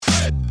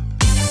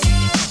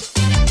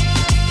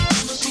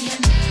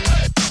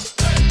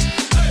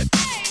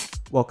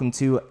Welcome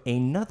to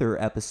another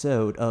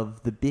episode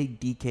of the Big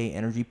DK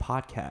Energy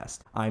Podcast.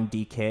 I'm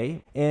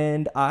DK,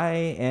 and I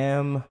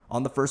am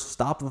on the first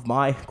stop of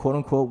my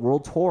quote-unquote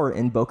world tour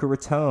in Boca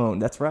Raton.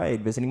 That's right,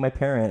 visiting my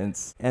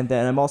parents. And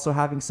then I'm also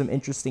having some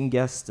interesting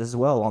guests as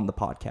well on the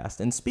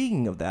podcast. And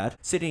speaking of that,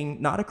 sitting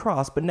not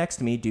across but next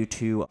to me due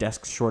to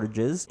desk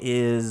shortages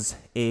is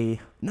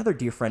another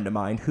dear friend of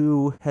mine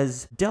who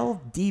has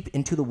delved deep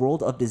into the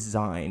world of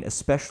design,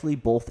 especially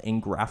both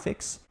in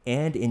graphics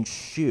and in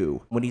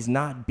shoe. When he's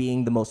not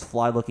being the most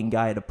fly-looking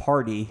guy at a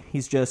party,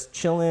 he's just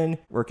chilling,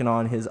 working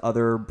on his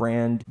other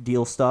brand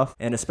deal stuff,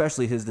 and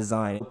especially his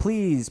design.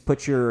 Please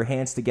put your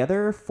hands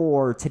together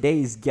for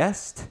today's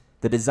guest,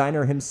 the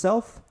designer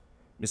himself,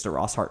 Mr.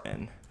 Ross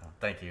Hartman. Oh,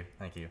 thank you.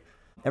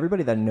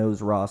 Everybody that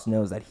knows Ross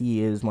knows that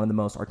he is one of the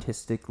most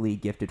artistically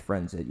gifted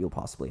friends that you'll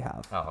possibly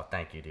have. Oh,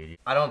 thank you, dude.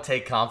 I don't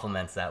take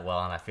compliments that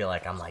well, and I feel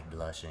like I'm like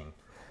blushing.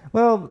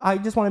 Well, I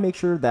just want to make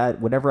sure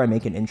that whenever I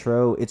make an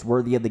intro, it's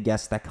worthy of the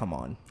guests that come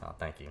on. Oh,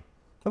 thank you.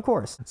 Of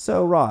course.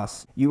 So,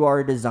 Ross, you are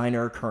a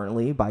designer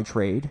currently by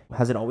trade.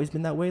 Has it always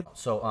been that way?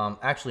 So,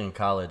 actually in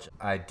college,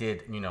 I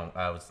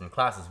was in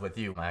classes with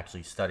you. I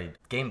actually studied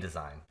game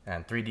design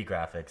and 3D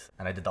graphics,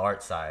 and I did the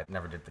art side.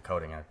 Never did the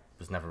coding. I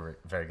was never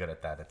very good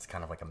at that. It's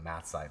kind of like a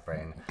math side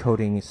brain.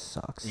 Coding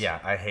sucks. Yeah,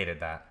 I hated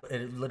that.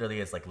 It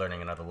literally is like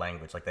learning another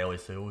language. Like they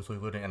always say, it's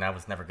like learning, and I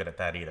was never good at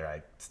that either.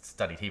 I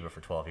studied Hebrew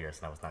for 12 years,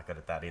 and I was not good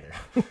at that either.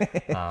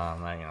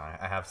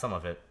 I have some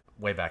of it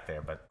way back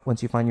there, but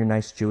once you find your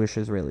nice Jewish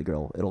Israeli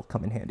girl, it'll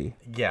come in handy.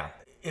 Yeah,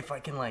 if I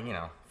can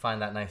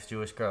find that nice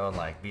Jewish girl and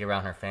like be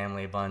around her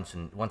family a bunch,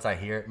 and once I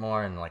hear it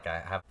more and like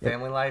I have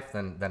family life,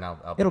 then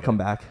I'll it'll come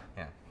back.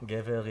 Yeah,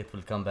 Gever, it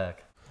will come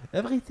back.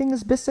 Everything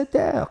is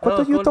beseder. What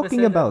are you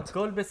talking about?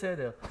 Kol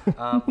beseder.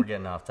 We're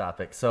getting off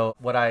topic. So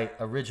what I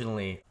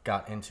originally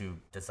got into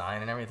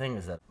design and everything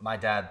is that my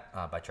dad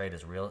by trade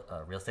is a real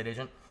estate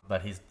agent,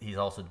 but he's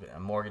also a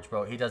mortgage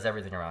bro. He does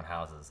everything around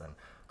houses. And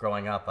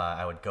growing up,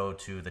 I would go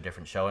to the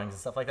different showings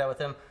and stuff like that with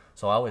him.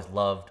 So I always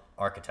loved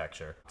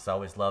architecture. So I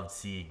always loved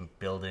seeing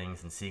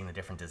buildings and seeing the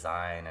different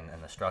design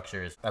and the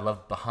structures. I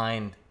love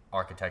behind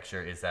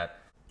architecture is that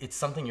it's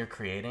something you're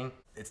creating.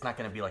 It's not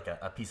going to be like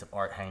a piece of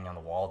art hanging on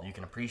the wall that you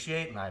can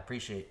appreciate, and I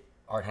appreciate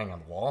art hanging on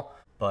the wall,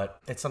 but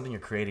it's something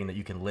you're creating that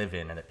you can live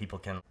in and that people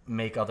can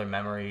make other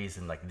memories,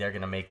 and like they're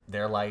going to make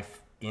their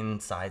life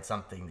inside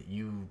something that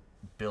you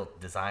built,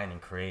 designed,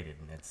 and created.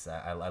 And it's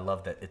I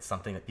love that it's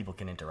something that people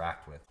can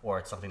interact with, or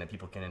it's something that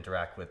people can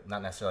interact with,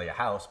 not necessarily a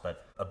house,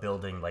 but a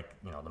building like,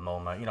 the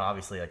MoMA,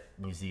 obviously like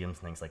museums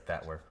and things like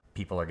that, where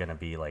people are going to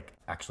be like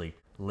actually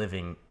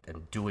living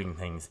and doing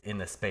things in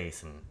the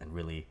space and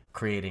really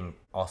creating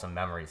awesome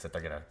memories that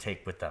they're going to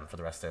take with them for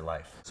the rest of their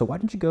life. So why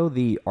didn't you go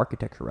the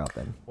architecture route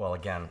then? Well,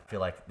 again, I feel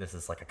like this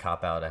is like a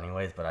cop-out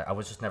anyways, but I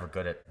was just never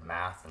good at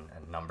math and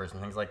numbers and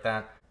things like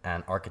that.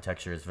 And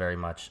architecture is very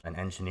much an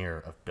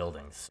engineer of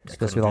buildings.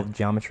 Especially with all the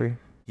geometry?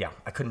 Yeah,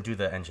 I couldn't do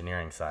the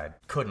engineering side.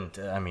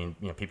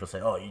 People say,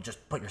 oh, you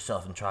just put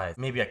yourself and try it.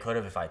 Maybe I could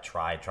have if I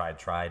tried,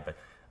 but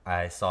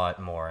I saw it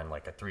more in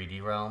like a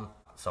 3D realm.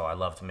 So I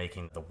loved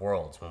making the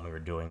worlds when we were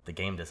doing the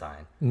game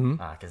design,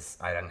 because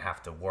I didn't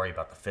have to worry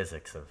about the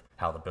physics of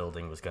how the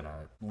building was going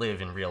to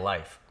live in real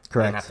life.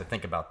 Correct. I didn't have to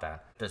think about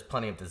that. There's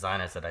plenty of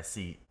designers that I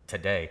see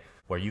today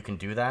where you can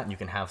do that, and you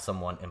can have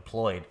someone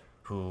employed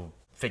who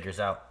figures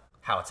out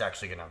how it's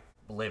actually going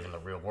to live in the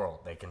real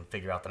world. They can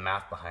figure out the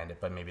math behind it,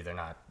 but maybe they're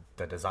not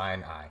the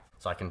design eye.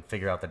 So I can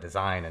figure out the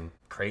design and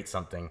create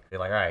something. Be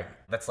like, all right,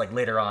 that's like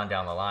later on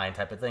down the line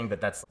type of thing,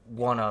 but that's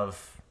one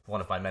of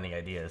my many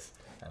ideas.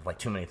 I have like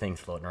too many things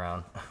floating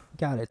around.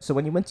 Got it. So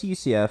when you went to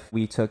UCF,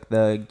 we took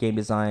the game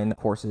design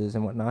courses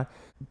and whatnot.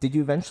 Did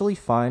you eventually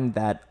find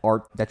that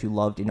art that you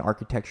loved in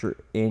architecture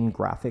in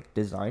graphic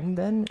design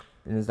then?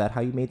 And is that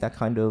how you made that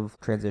kind of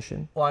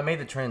transition? Well, I made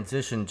the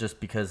transition just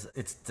because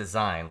it's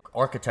design.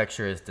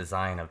 Architecture is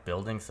design of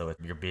buildings, so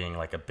you're being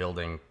like a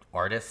building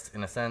artist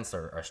in a sense,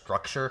 or a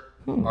structure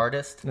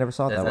artist. I never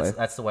saw it that way.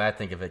 That's the way I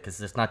think of it,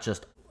 because it's not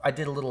just... I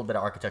did a little bit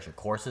of architecture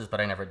courses, but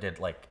I never did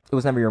like... It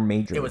was never your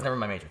major. It was never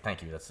my major.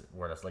 Thank you. That's the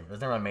word I was like. It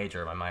was never my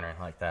major or my minor or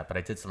anything like that, but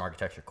I did some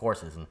architecture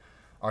courses, and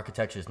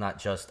architecture is not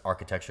just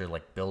architecture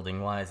like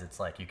building wise. It's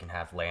like you can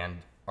have land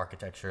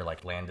architecture,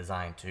 like land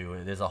design too.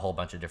 There's a whole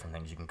bunch of different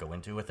things you can go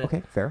into with it.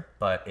 Okay, fair.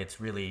 But it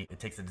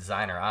takes a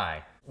designer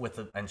eye with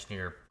an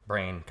engineer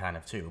brain kind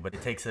of too, but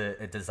it takes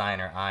a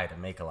designer eye to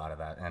make a lot of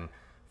that. And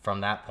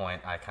from that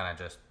point, I kind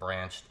of just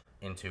branched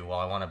into, well,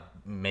 I want to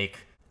make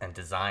and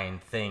design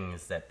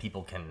things that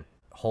people can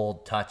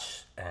hold,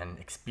 touch, and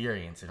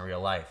experience in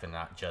real life, and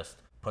not just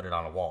put it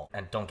on a wall.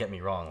 And don't get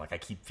me wrong, like I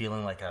keep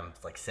feeling like I'm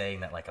like saying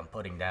that like I'm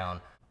putting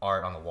down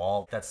art on the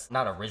wall. That's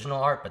not original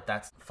art, but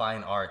that's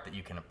fine art that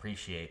you can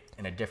appreciate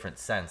in a different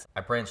sense. I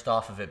branched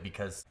off of it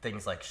because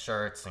things like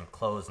shirts and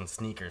clothes and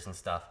sneakers and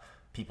stuff,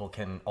 people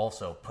can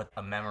also put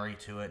a memory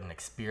to it, an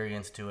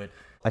experience to it.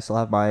 I still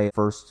have my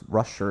first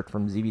Rush shirt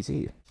from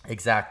ZBT.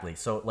 Exactly.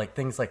 So like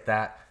things like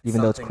that.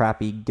 Even though it's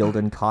crappy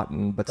Gildan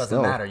cotton, but doesn't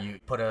still. matter. You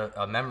put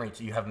a memory,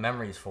 you have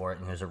memories for it,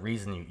 and there's a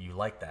reason you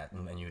like that,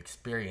 and you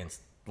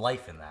experience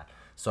life in that.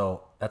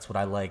 So that's what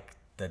I like,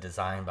 the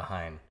design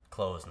behind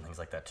clothes and things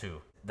like that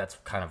too. That's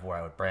kind of where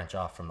I would branch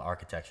off from the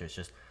architecture. It's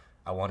just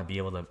I want to be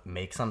able to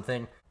make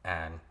something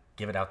and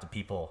give it out to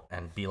people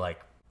and be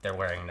like, they're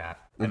wearing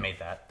that. I made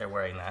that. They're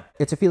wearing that.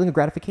 It's a feeling of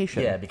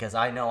gratification. Yeah, because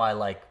I know I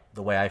like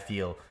the way I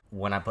feel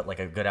when I put like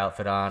a good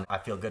outfit on. I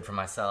feel good for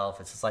myself.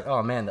 It's just like,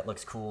 oh man, that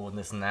looks cool and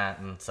this and that.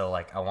 And so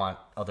like I want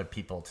other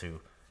people to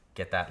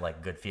get that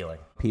like good feeling.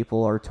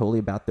 People are totally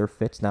about their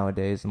fits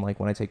nowadays, and like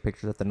when I take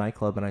pictures at the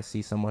nightclub and I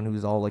see someone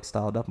who's all like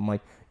styled up, I'm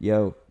like,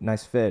 yo,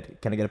 nice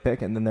fit, can I get a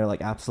pic? And then they're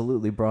like,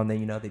 absolutely, bro. And then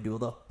they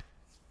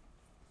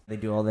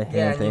do all the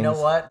hand things. You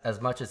know what,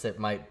 as much as it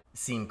might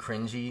seem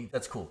cringy,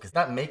 that's cool because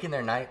not making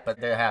their night,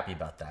 but they're happy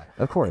about that.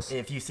 Of course.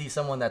 If you see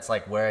someone that's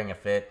like wearing a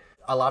fit,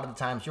 a lot of the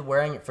times you're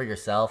wearing it for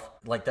yourself.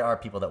 Like there are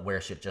people that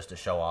wear shit just to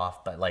show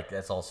off, but like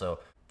that's also,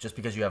 just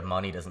because you have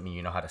money doesn't mean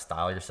you know how to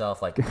style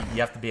yourself. Like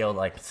you have to be able to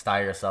like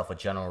style yourself with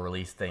general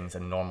release things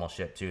and normal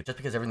shit too. Just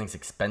because everything's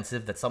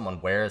expensive that someone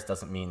wears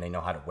doesn't mean they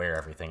know how to wear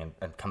everything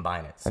and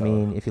combine it. So, I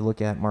mean, if you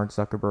look at Mark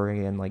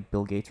Zuckerberg and like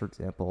Bill Gates, for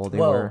example,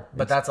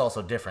 but that's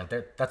also different.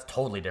 That's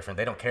totally different.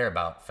 They don't care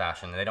about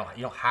fashion. You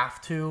don't have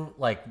to,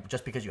 like,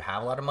 just because you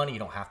have a lot of money, you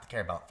don't have to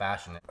care about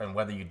fashion and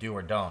whether you do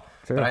or don't.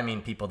 Sure. But I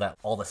mean people that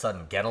all of a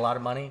sudden get a lot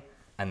of money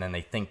and then they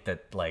think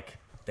that like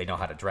they know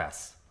how to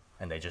dress.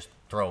 And they just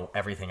throw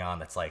everything on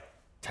that's like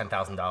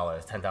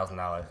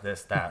 $10,000,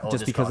 this, that.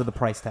 just because of the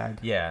price tag.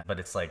 Yeah, but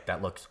it's like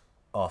that looks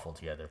awful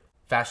together.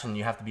 Fashion,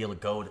 you have to be able to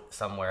go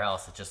somewhere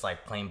else. It's just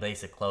like plain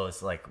basic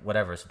clothes, like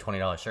whatever. It's a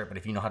 $20 shirt, but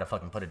if you know how to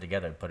fucking put it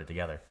together, put it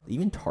together.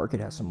 Even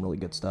Target has some really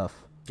good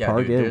stuff. Yeah,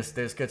 Target, dude,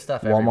 there's good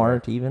stuff Walmart,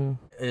 everywhere. even.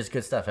 There's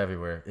good stuff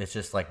everywhere. It's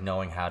just like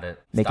knowing how to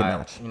make style, it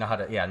match. You know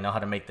how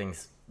to make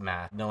things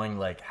match. Knowing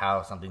like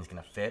how something's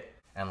gonna fit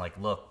and like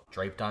look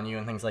draped on you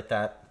and things like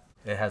that.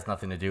 It has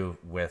nothing to do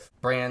with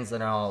brands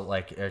and all,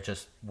 like, are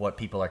just what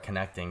people are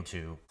connecting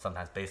to,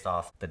 sometimes based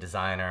off the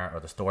designer or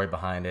the story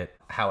behind it,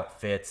 how it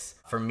fits.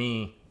 For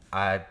me,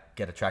 I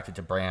get attracted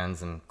to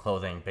brands and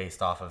clothing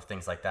based off of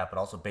things like that, but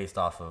also based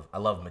off of, I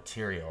love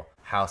material,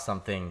 how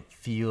something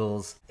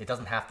feels. It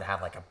doesn't have to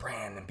have like a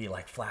brand and be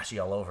like flashy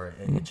all over it.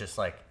 It's just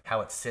like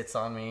how it sits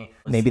on me.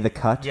 Maybe the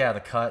cut. Yeah,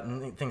 the cut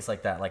and things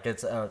like that. Like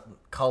it's a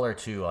color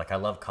too. Like I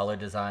love color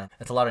design.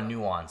 It's a lot of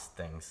nuanced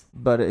things.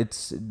 But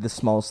it's the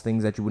smallest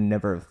things that you would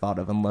never have thought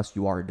of unless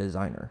you are a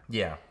designer.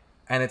 Yeah.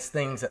 And it's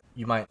things that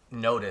you might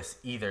notice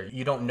either.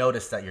 You don't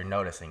notice that you're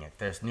noticing it.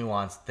 There's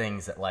nuanced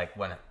things that like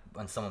when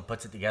someone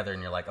puts it together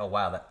and you're like, oh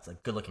wow, that's a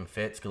good looking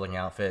fit, it's a good looking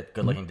outfit,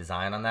 good looking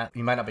design on that.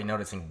 You might not be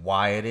noticing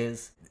why it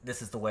is.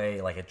 This is the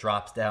way like it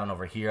drops down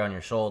over here on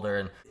your shoulder,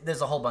 and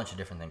there's a whole bunch of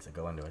different things that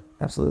go into it.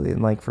 Absolutely.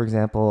 And like, for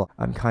example,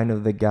 I'm kind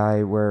of the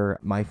guy where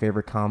my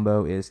favorite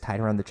combo is tight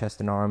around the chest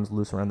and arms,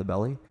 loose around the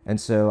belly.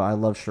 And so I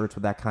love shirts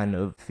with that kind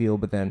of feel.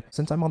 But then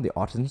since I'm on the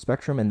autism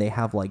spectrum and they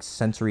have like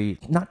sensory,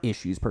 not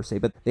issues per se,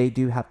 but they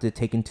do have to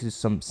take into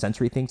some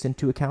sensory things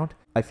into account,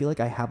 I feel like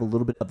I have a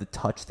little bit of the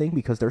touch thing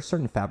because there's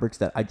certain fabrics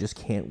that I just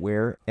can't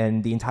wear,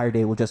 and the entire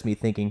day will just be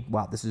thinking,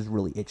 wow, this is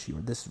really itchy, or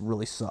this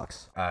really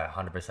sucks. I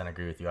 100%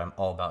 agree with you. I'm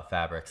all about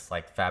fabrics.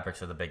 Like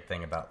fabrics are the big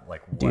thing about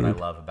like what I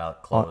love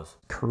about clothes.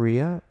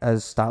 Korea,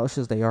 as stylish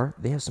as they are,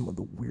 they have some of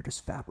the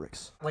weirdest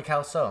fabrics. Like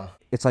how so?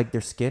 It's like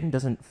their skin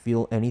doesn't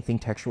feel anything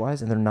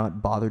texture-wise, and they're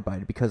not bothered by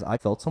it because I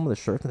felt some of the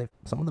shirts, and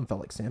some of them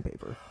felt like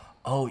sandpaper.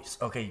 Oh,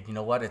 okay. You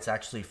know what? It's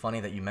actually funny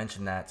that you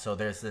mentioned that. So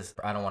there's this,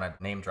 I don't want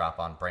to name drop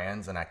on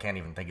brands and I can't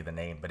even think of the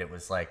name, but it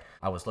was like,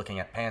 I was looking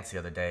at pants the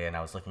other day and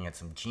I was looking at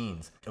some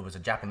jeans. It was a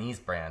Japanese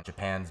brand.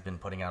 Japan's been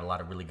putting out a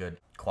lot of really good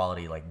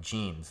quality like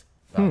jeans.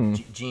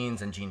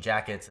 Jeans and jean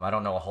jackets. I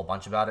don't know a whole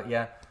bunch about it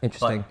yet.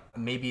 Interesting.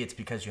 But maybe it's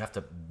because you have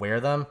to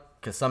wear them.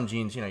 Because some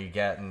jeans, you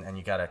get and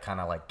you got to kind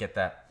of like get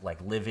that like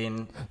live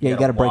in. Yeah, you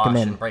got to break them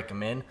in. And break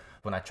them in.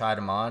 When I tried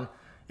them on,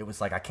 it was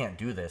like, I can't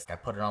do this. I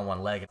put it on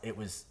one leg. It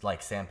was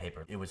like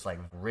sandpaper. It was like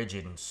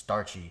rigid and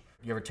starchy.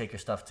 You ever take your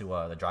stuff to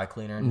the dry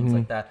cleaner and things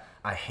like that?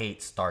 I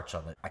hate starch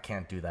on it. I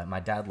can't do that. My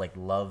dad like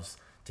loves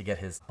to get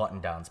his button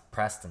downs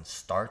pressed and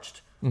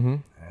starched.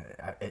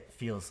 It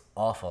feels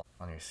awful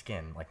on your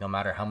skin. Like no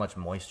matter how much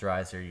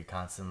moisturizer you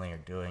constantly are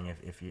doing,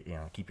 if you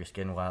keep your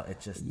skin well,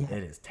 it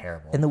is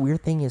terrible. And the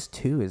weird thing is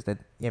too is that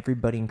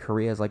everybody in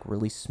Korea has like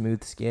really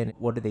smooth skin.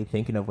 What are they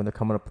thinking of when they're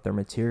coming up with their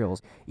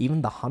materials?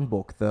 Even the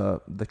hanbok,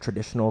 the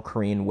traditional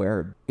Korean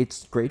wear,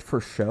 it's great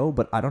for show,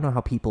 but I don't know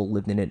how people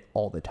lived in it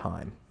all the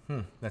time.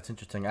 That's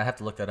interesting. I have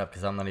to look that up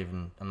because I'm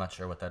not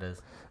sure what that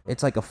is.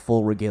 It's like a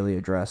full regalia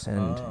dress,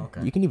 and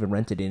you can even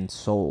rent it in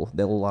Seoul.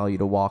 They'll allow you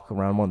to walk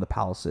around one of the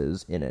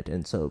palaces in it,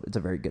 and so it's a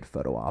very good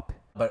photo op.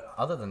 But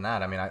other than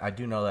that, I mean, I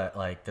do know that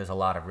like there's a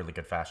lot of really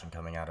good fashion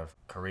coming out of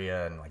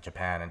Korea and like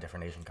Japan and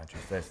different Asian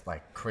countries. There's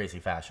like crazy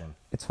fashion.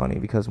 It's funny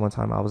because one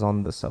time I was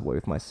on the subway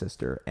with my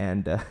sister,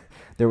 and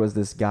there was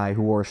this guy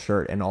who wore a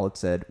shirt, and all it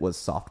said was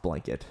soft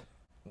blanket.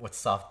 What's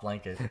soft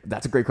blanket?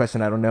 That's a great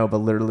question. I don't know, but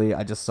literally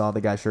I just saw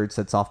the guy's shirt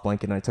said soft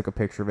blanket and I took a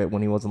picture of it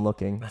when he wasn't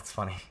looking. That's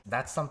funny.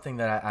 That's something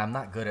that I'm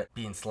not good at,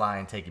 being sly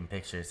and taking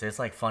pictures. There's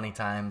like funny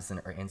times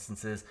or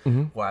instances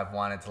where I've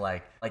wanted to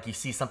like you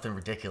see something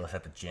ridiculous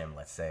at the gym,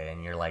 let's say,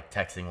 and you're like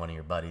texting one of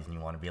your buddies and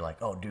you want to be like,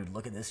 oh dude,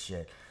 look at this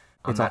shit.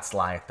 I'm not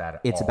sly at that at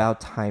all. It's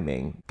about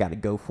timing. Got to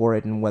go for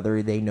it, and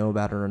whether they know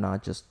about it or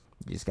not, you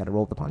just got to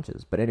roll the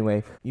punches. But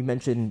anyway, you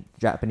mentioned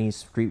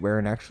Japanese streetwear,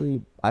 and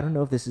actually, I don't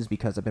know if this is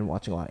because I've been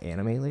watching a lot of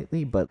anime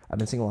lately, but I've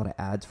been seeing a lot of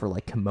ads for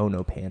like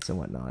kimono pants and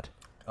whatnot.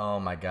 Oh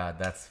my god,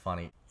 that's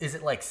funny. Is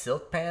it like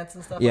silk pants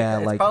and stuff? Yeah, like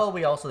that? like it's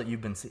probably also that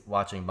you've been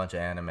watching a bunch of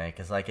anime,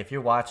 because like if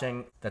you're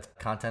watching that's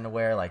content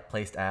aware, like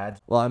placed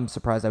ads. Well, I'm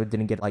surprised I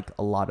didn't get like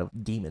a lot of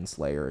Demon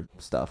Slayer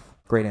stuff.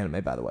 Great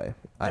anime, by the way.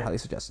 I highly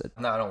suggest it.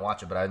 No, I don't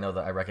watch it, but I know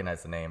that I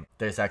recognize the name.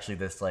 There's actually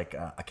this like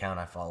account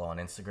I follow on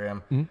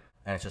Instagram, and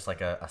it's just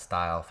like a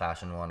style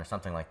fashion one or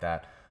something like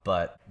that.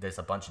 But there's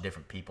a bunch of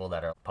different people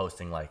that are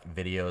posting like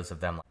videos of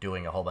them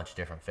doing a whole bunch of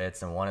different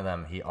fits, and one of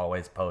them, he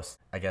always posts,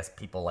 I guess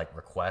people like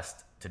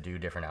request to do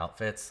different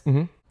outfits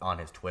on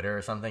his Twitter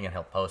or something, and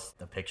he'll post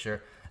the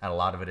picture, and a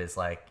lot of it is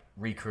like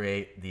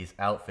recreate these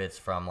outfits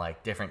from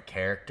like different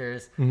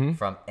characters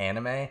from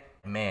anime.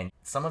 Man,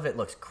 some of it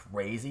looks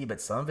crazy,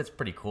 but some of it's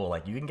pretty cool.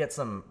 Like you can get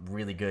some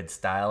really good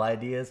style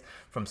ideas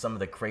from some of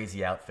the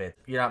crazy outfits.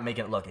 You're not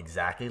making it look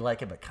exactly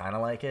like it, but kind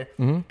of like it.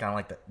 Kind of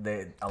like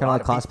kind of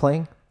like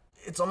cosplaying.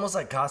 It's almost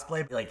like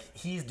cosplay. Like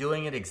he's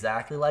doing it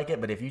exactly like it,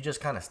 but if you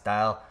just kind of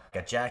style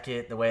like a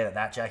jacket the way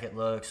that jacket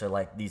looks, or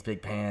like these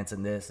big pants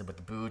and this and with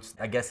the boots,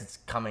 I guess it's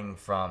coming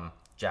from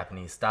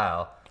Japanese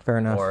style. Fair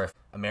enough. Or if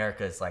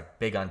America is like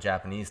big on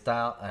Japanese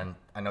style, and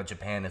I know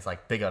Japan is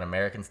like big on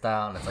American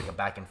style, and it's like a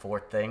back and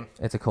forth thing.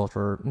 It's a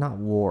culture, not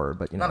war,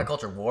 but not a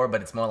culture war,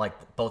 but it's more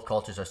like both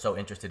cultures are so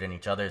interested in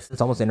each other's.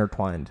 It's almost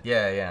intertwined.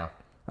 Yeah.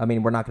 I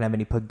mean, we're not going to have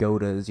any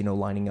pagodas,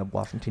 lining up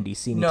Washington,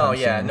 D.C. No,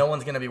 yeah, soon. No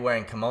one's going to be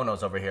wearing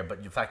kimonos over here,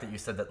 but the fact that you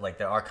said that like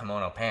there are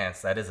kimono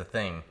pants, that is a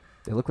thing.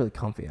 They look really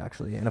comfy,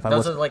 actually. And if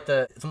those are like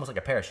it's almost like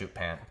a parachute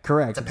pant.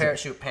 Correct. It's a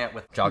parachute pant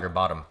with jogger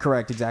bottom.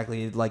 Correct,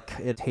 exactly. Like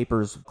it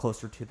tapers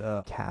closer to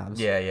the calves.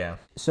 Yeah.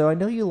 So I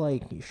know you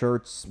like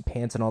shirts,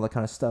 pants, and all that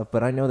kind of stuff,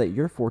 but I know that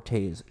your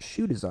forte is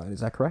shoe design.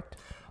 Is that correct?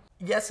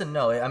 Yes and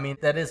no. I mean,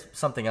 that is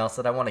something else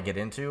that I want to get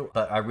into,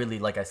 but I really,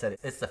 like I said,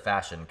 it's the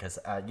fashion, because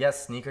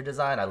yes, sneaker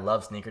design. I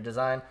love sneaker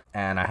design,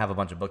 and I have a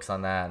bunch of books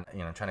on that,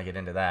 trying to get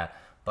into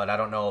that, but I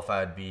don't know if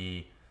I'd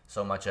be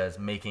so much as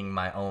making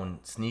my own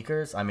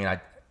sneakers. I mean,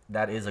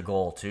 that is a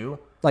goal too.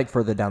 Like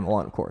further down the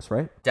line, of course,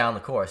 right? Down the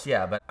course,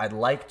 yeah, but I'd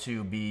like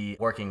to be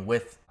working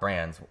with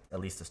brands,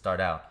 at least to start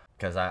out,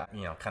 because I,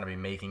 kind of be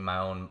making my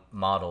own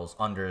models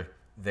under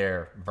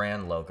their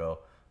brand logo.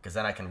 Because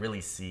then I can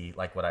really see,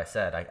 like what I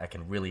said, I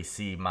can really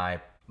see my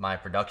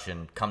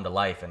production come to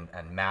life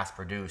and mass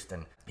produced,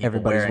 and people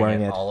everybody's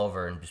wearing it all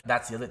over. And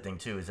that's the other thing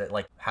too, is that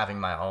like having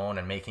my own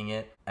and making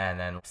it and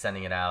then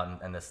sending it out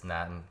and this and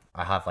that. And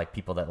I have like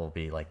people that will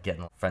be like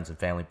getting friends and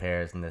family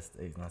pairs, and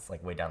that's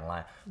like way down the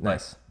line.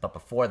 Nice. But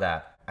before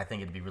that, I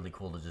think it'd be really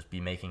cool to just be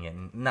making it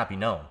and not be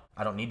known.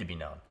 I don't need to be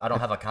known. I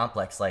don't have a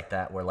complex like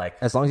that where like...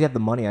 As long as you have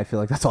the money, I feel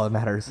like that's all that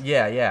matters.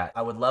 Yeah.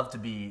 I would love to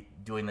be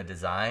doing the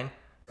design.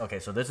 Okay,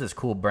 so there's this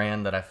cool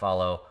brand that I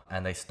follow,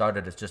 and they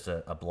started as just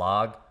a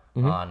blog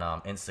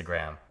on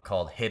Instagram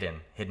called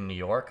Hidden New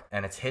York.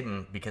 And it's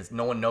hidden because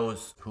no one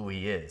knows who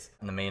he is.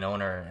 And the main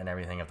owner and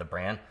everything of the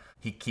brand,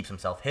 he keeps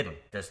himself hidden.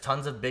 There's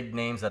tons of big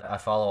names that I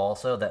follow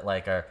also that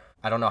like are,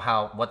 I don't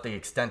know what the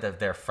extent of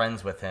they're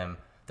friends with him.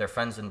 They're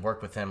friends and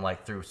work with him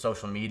like through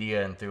social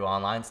media and through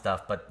online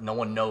stuff, but no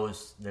one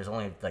knows. There's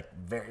only like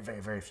very, very,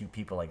 very few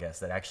people, I guess,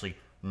 that actually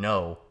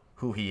know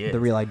who he is. The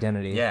real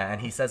identity. Yeah,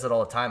 and he says it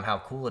all the time, how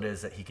cool it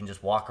is that he can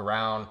just walk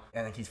around,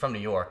 and he's from New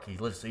York. He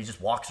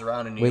just walks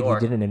around in New York.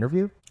 Wait, he did an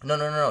interview?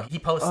 No. He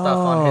posts stuff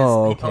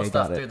on his. He posts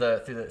stuff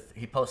through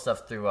he posts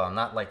stuff through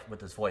not like with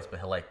his voice, but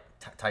he'll like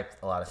type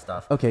a lot of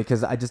stuff. Okay,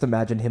 because I just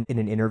imagine him in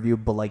an interview,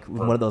 but like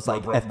one of those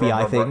like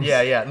FBI things.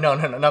 Yeah. No,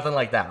 nothing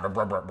like that.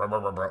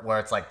 Where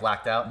it's like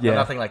blacked out. Yeah. No,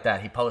 nothing like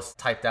that. He posts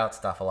typed out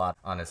stuff a lot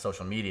on his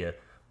social media,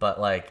 but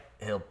like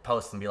he'll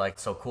post and be like,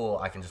 so cool,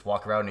 I can just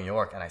walk around New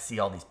York and I see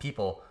all these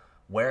people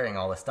wearing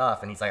all this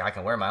stuff, and he's like, I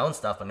can wear my own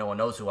stuff, but no one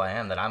knows who I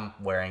am, that I'm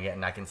wearing it,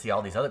 and I can see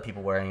all these other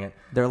people wearing it.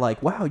 They're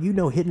like, wow,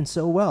 Hidden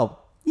so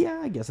well. Yeah,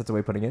 I guess that's a way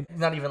of putting it. It's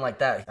not even like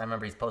that. I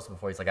remember he's posted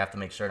before, he's like, I have to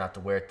make sure not to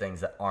wear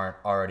things that aren't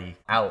already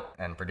out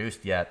and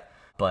produced yet,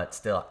 but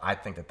still, I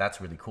think that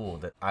that's really cool,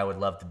 that I would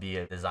love to be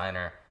a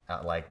designer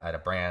at a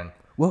brand.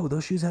 Whoa,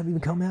 those shoes haven't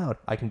even come out.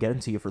 I can get them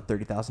to you for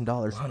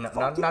 $30,000.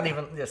 Well,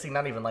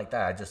 not even like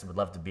that. I just would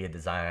love to be a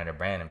designer at a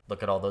brand and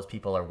look at all those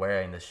people are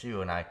wearing this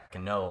shoe, and I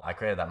can know I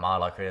created that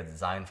model, I created a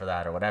design for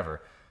that or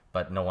whatever,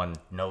 but no one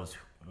knows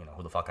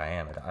who the fuck I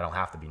am. I don't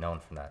have to be known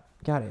from that.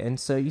 Got it. And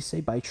so you say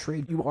by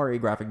trade, you are a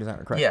graphic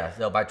designer, correct? Yeah,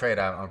 so by trade,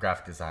 I'm a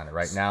graphic designer.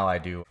 Right now, I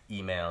do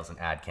emails and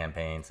ad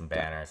campaigns and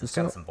banners. It's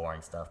kind of some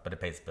boring stuff, but it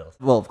pays the bills.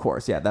 Well, of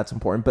course, yeah, that's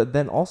important. But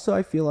then also,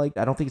 I feel like,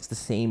 I don't think it's the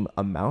same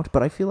amount,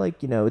 but I feel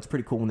like, it's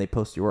pretty cool when they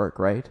post your work,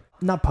 right?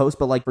 Not post,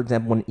 but like, for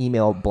example, when an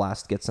email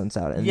blast gets sent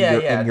out and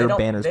your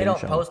banner's They being don't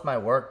shown. post my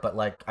work, but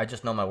like, I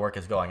just know my work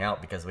is going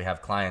out because we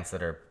have clients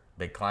that are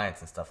big clients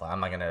and stuff. I'm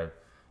not going to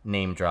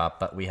name drop,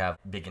 but we have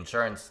big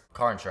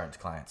car insurance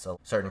clients. So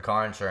certain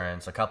car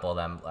insurance, a couple of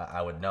them,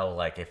 I would know,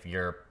 like, if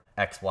you're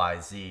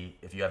XYZ,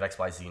 if you have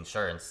XYZ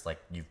insurance, like,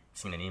 you've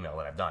seen an email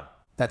that I've done.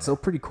 That's still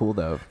pretty cool,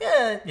 though.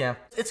 Yeah,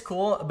 it's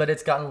cool, but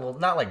it's gotten a little,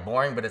 not like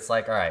boring, but it's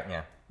like, all right,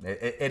 yeah,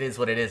 it is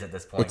what it is at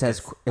this point.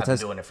 I've been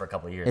doing it for a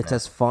couple of years. It's now.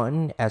 As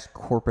fun as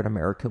corporate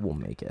America will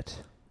make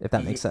it, if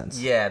that makes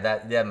sense. Yeah,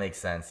 that makes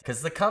sense,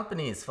 because the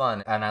company is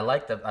fun, and I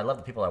love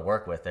the people I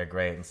work with. They're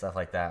great and stuff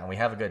like that, and we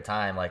have a good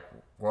time. Like,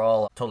 we're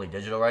all totally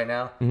digital right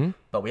now,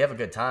 but we have a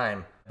good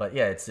time. But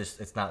yeah,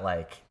 it's not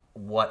like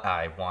what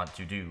I want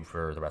to do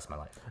for the rest of my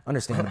life.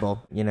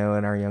 Understandable. In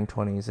our young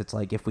 20s, it's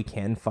like, if we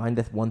can find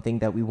the one thing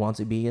that we want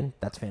to be in,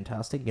 that's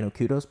fantastic.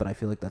 Kudos, but I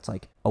feel like that's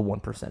like a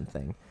 1%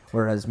 thing.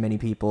 Whereas many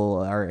people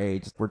our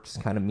age, we're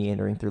just kind of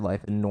meandering through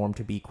life and norm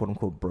to be quote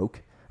unquote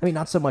broke. I mean,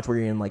 not so much where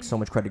you're in like so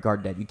much credit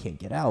card debt you can't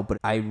get out, but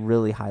I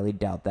really highly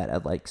doubt that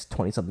at like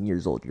 20-something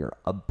years old, you're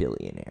a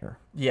billionaire.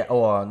 Yeah,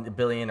 or a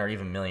billion or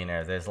even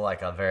millionaire. There's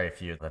like a very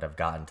few that have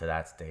gotten to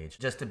that stage.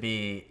 Just to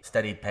be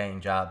steady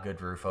paying job,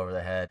 good roof over the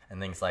head, and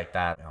things like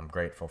that, I'm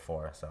grateful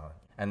for. So,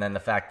 and then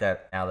the fact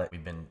that now that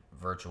we've been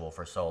virtual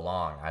for so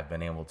long, I've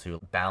been able to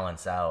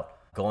balance out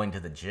going to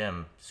the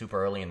gym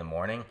super early in the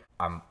morning.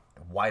 I'm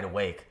wide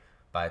awake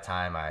by the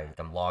time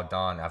I'm logged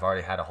on. I've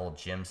already had a whole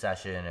gym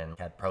session and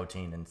had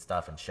protein and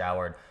stuff and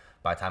showered.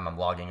 By the time I'm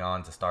logging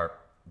on to start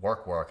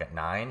work at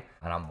 9,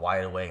 and I'm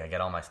wide awake, I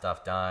get all my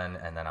stuff done,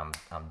 and then I'm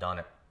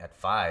done at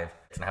 5,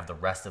 and I have the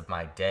rest of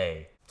my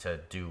day to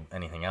do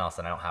anything else,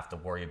 and I don't have to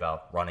worry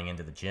about running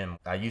into the gym.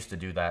 I used to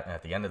do that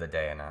at the end of the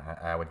day, and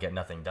I would get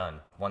nothing done.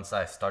 Once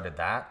I started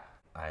that,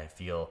 I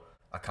feel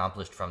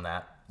accomplished from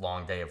that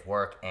long day of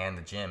work and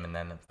the gym, and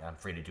then I'm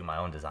free to do my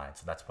own design.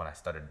 So that's when I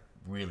started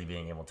really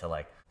being able to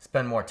like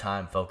spend more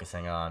time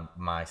focusing on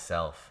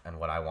myself and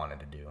what I wanted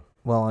to do.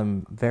 Well,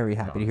 I'm very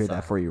happy to hear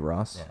that for you,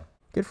 Ross. Yeah.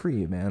 Good for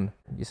you, man.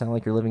 You sound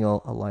like you're living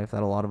a life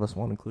that a lot of us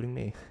want, including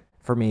me.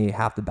 For me,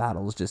 half the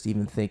battle is just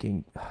even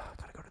thinking, I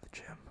gotta go to the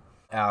gym.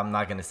 I'm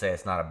not gonna say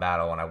it's not a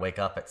battle when I wake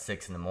up at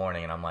 6 in the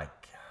morning and I'm like,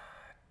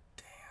 God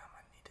damn,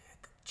 I need to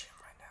hit the gym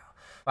right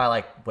now. I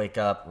like wake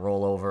up,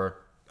 roll over,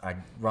 I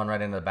run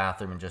right into the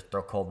bathroom and just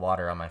throw cold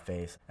water on my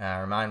face. And I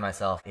remind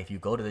myself, if you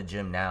go to the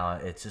gym now,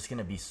 it's just going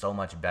to be so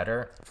much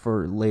better.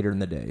 For later in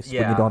the day, so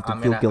when you don't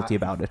have to feel guilty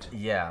about it.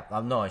 Yeah.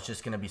 No, it's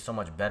just going to be so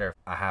much better.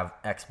 I have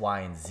X,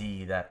 Y, and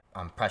Z that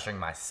I'm pressuring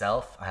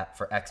myself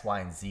for X, Y,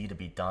 and Z to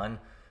be done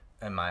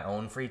in my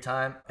own free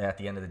time. And at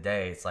the end of the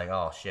day, it's like,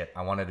 oh, shit,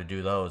 I wanted to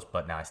do those,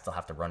 but now I still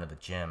have to run to the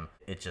gym.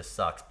 It just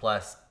sucks.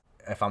 Plus,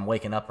 if I'm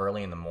waking up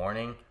early in the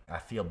morning, I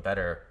feel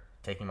better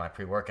taking my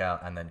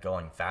pre-workout and then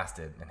going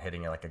fasted and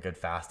hitting like a good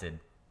fasted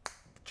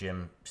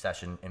gym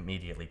session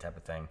immediately type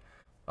of thing.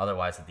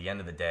 Otherwise, at the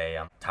end of the day,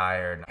 I'm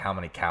tired. How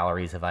many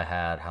calories have I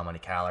had? How many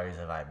calories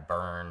have I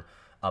burned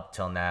up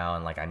till now?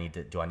 And like,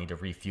 do I need to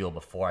refuel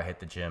before I hit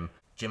the gym?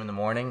 Gym in the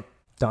morning,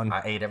 done.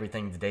 I ate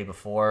everything the day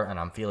before and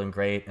I'm feeling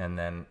great. And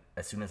then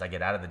as soon as I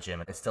get out of the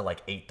gym, it's still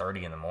like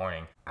 8:30 in the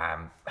morning. I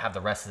have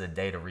the rest of the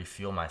day to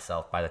refuel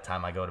myself. By the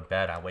time I go to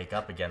bed, I wake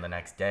up again the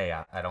next day.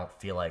 I don't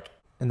feel like.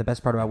 And the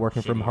best part about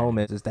working from home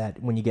is that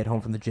when you get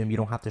home from the gym, you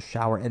don't have to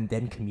shower and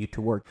then commute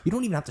to work. You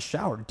don't even have to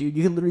shower, dude.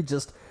 You can literally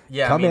just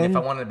come in. If I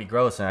wanted to be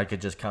gross, I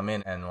could just come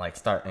in and like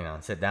start,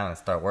 sit down and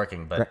start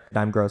working. But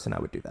I'm gross and I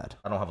would do that.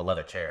 I don't have a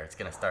leather chair. It's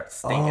going to start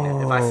stinking.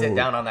 If I sit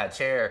down on that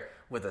chair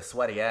with a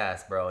sweaty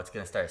ass, bro, it's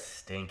going to start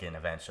stinking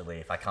eventually.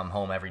 If I come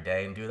home every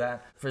day and do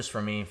that. First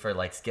for me, for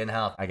like skin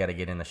health, I got to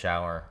get in the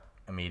shower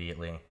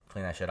immediately,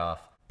 clean that shit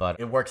off. But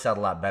it works out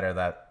a lot better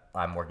that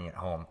I'm working at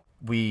home.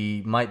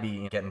 We might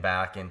be getting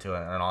back into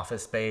an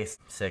office space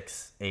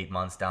 6-8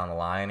 months down the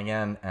line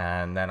again,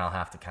 and then I'll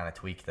have to kind of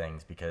tweak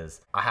things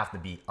because I have to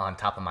be on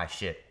top of my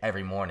shit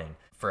every morning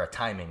for a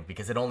timing,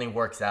 because it only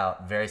works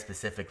out very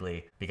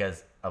specifically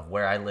because of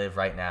where I live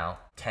right now.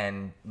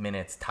 10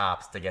 minutes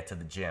tops to get to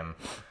the gym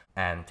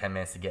and 10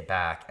 minutes to get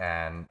back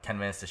and 10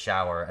 minutes to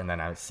shower, and then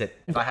I would sit.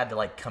 If I had to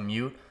like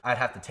commute, I'd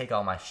have to take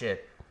all my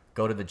shit,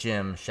 go to the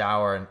gym,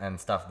 shower and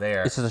stuff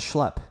there. This is a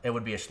schlep. It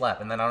would be a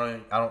schlep. And then I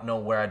don't know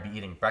where I'd be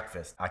eating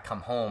breakfast. I come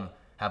home,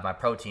 have my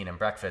protein and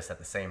breakfast at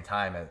the same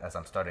time as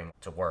I'm starting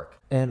to work.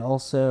 And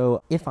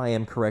also, if I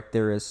am correct,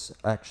 there is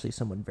actually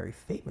someone very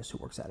famous who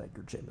works out at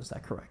your gym. Is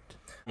that correct?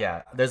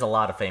 Yeah, there's a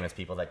lot of famous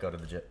people that go to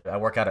the gym. I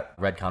work out at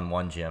Redcon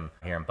 1 gym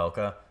here in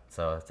Boca.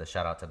 So it's a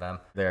shout out to them.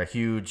 They're a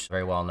huge,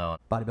 very well known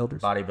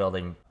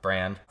bodybuilding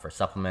brand for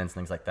supplements,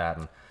 things like that.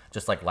 And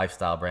just like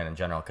lifestyle brand in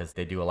general, because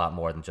they do a lot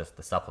more than just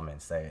the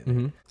supplements.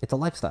 It's a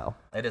lifestyle.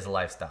 It is a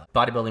lifestyle.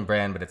 Bodybuilding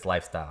brand, but it's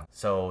lifestyle.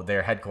 So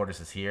their headquarters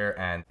is here,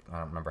 and I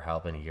don't remember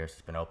how many years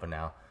it's been open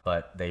now,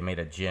 but they made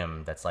a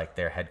gym that's like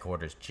their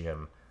headquarters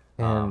gym.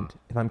 And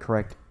if I'm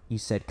correct, you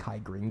said Kai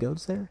Green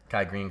goes there?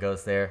 Kai Green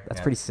goes there. That's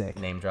pretty sick.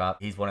 Name drop.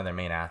 He's one of their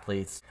main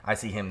athletes. I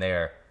see him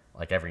there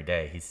like every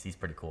day. He's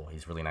pretty cool.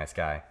 He's a really nice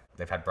guy.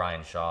 They've had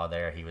Brian Shaw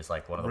there. He was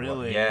like one of the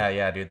world.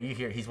 Yeah, dude. You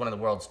hear he's one of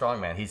the world's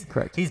strongman.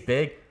 He's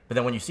big, but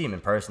then when you see him in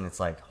person, it's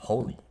like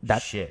holy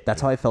shit.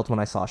 That's how I felt when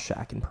I saw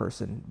Shaq in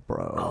person,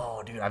 bro.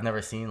 Oh, dude, I've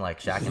never seen like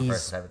Shaq in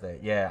person type of thing.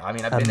 Yeah, I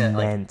mean, I've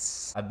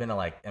been to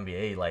like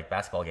NBA like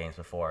basketball games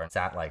before and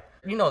sat like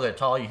they're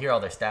tall. You hear all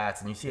their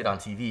stats and you see it on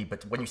TV,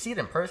 but when you see it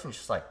in person, it's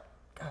just like,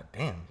 God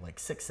damn, like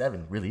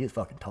 6'7" really is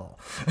fucking tall.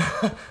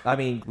 I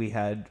mean, we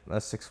had a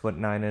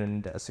 6'9"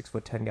 and a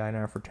 6'10" guy in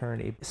our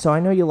fraternity. So I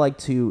know you like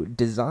to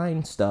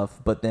design stuff,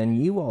 but then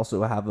you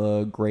also have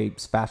a great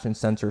fashion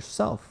sense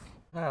yourself.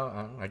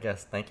 Oh, I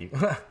guess. Thank you.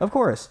 Of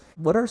course.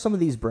 What are some of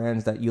these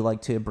brands that you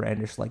like to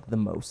brandish like the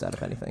most out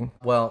of anything?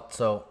 Well,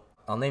 so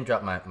I'll name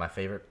drop my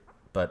favorite,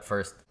 but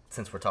first,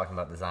 since we're talking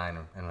about design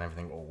and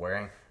everything we're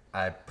wearing,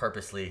 I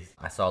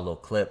saw a little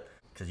clip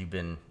because you've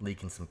been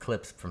leaking some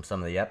clips from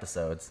some of the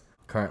episodes.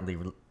 Currently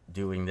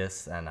doing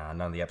this, and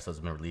none of the episodes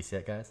have been released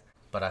yet, guys.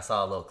 But I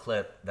saw a little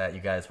clip that you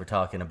guys were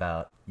talking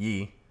about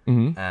Yee,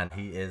 and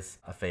he is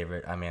a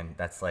favorite. I mean,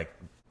 that's like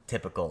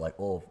typical, like,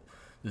 oh,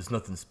 there's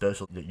nothing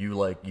special that you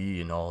like Yee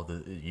and all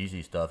the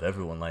Yeezy stuff.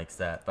 Everyone likes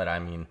that. But I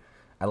mean,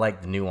 I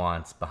like the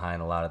nuance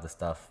behind a lot of the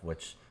stuff,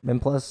 which...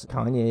 And plus,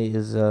 Kanye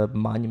is a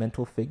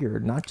monumental figure,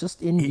 not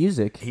just in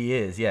music. He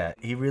is, yeah.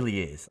 He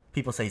really is.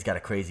 People say he's got a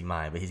crazy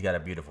mind, but he's got a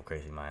beautiful,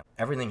 crazy mind.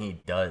 Everything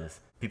he does,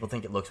 people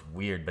think it looks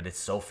weird, but it's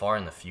so far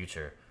in the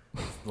future,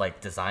 like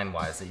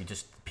design-wise,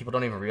 that people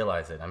don't even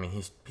realize it. I mean,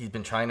 he's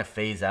been trying to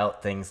phase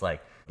out things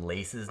like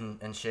laces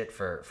and shit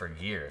for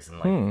years, and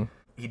like...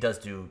 He does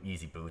do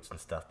Yeezy boots and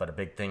stuff, but a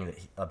big thing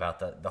about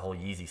the whole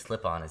Yeezy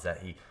slip-on is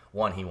that he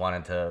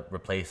wanted to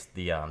replace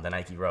the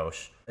Nike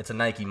Roche. It's a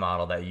Nike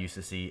model that you used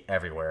to see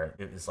everywhere.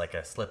 It was like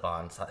a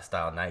slip-on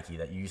style Nike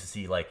that you used to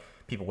see like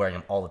people wearing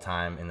them all the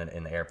time in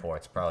the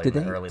airports, probably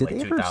in the early like 2000s. Did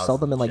they ever sell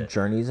them in like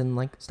Journeys and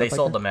like stuff? They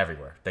sold them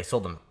everywhere. They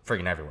sold them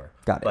friggin' everywhere.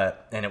 Got it.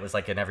 And it was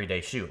like an everyday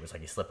shoe. It was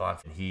like you slip on.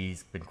 And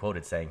he's been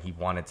quoted saying he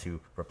wanted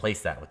to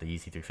replace that with the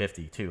Yeezy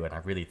 350 too, and I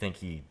really think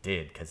he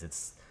did because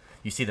it's...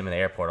 You see them in the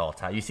airport all the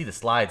time. You see the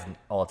slides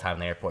all the time in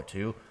the airport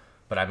too.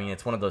 But I mean,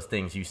 it's one of those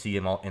things you see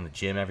them all in the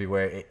gym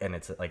everywhere, and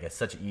it's like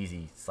such an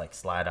easy like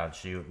slide-on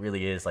shoe. It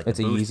really is like it's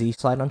a Yeezy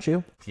slide-on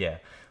shoe. Yeah,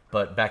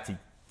 but back to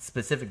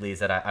specifically is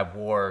that I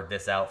wore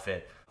this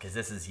outfit because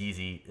this is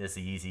Yeezy. This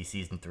is Yeezy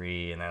season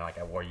 3, and then like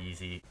I wore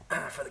Yeezy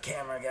for the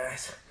camera,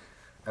 guys.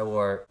 I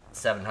wore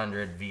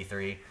 700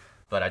 V3,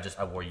 but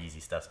I wore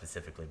Yeezy stuff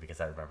specifically because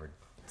I remembered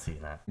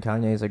seeing that.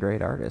 Kanye is a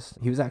great artist.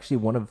 He was actually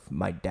one of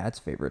my dad's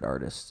favorite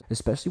artists,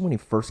 especially when he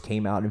first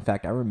came out. In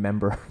fact, I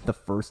remember the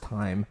first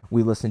time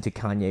we listened to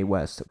Kanye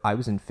West. I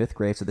was in 5th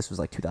grade, so this was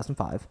like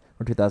 2005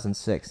 or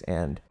 2006,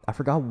 and I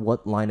forgot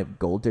what line of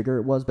Gold Digger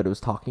it was, but it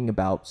was talking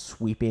about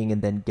sweeping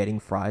and then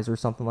getting fries or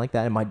something like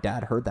that, and my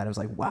dad heard that and was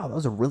like, wow, that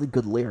was a really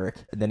good lyric.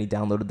 And then he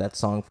downloaded that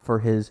song for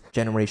his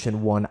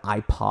Generation 1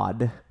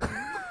 iPod.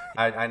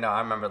 I know, I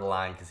remember the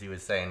line because he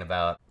was saying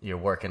about you're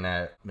working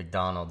at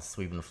McDonald's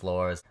sweeping the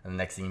floors, and the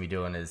next thing you be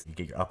doing is you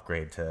get your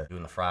upgrade to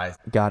doing the fries.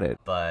 Got it.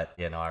 But,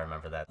 I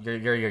remember that.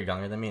 You're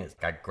younger than me.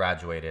 I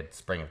graduated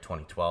spring of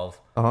 2012.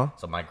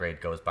 So my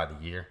grade goes by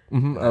the year.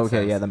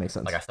 Okay, yeah, that makes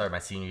sense. Like I started my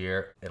senior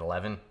year at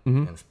 11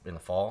 in the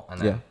fall, and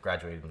then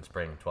graduated in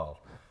spring of 12.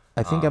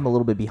 I think I'm a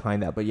little bit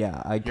behind that, but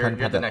yeah. You're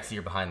the next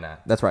year behind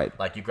that. That's right.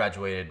 Like you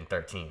graduated in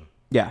 13.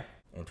 Yeah.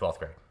 In 12th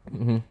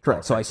grade.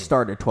 Correct. So I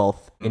started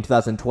 12th in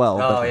 2012.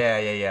 Oh,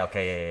 yeah.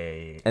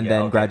 Okay, yeah. And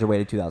then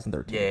graduated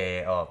 2013.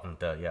 Yeah. Oh,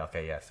 yeah.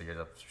 Okay, yeah. So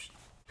you're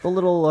a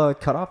little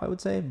cut off, I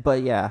would say.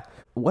 But yeah.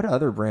 What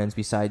other brands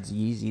besides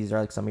Yeezys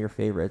are like some of your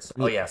favorites?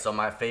 Oh, yeah. So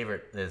my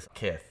favorite is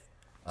Kith.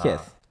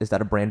 Kith. Is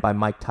that a brand by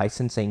Mike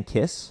Tyson saying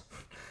Kiss?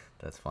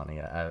 That's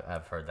funny.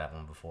 I've heard that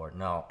one before.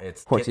 No,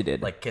 it's... Of course you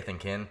did. Like Kith and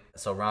Kin.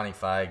 So Ronnie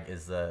Feig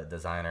is the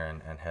designer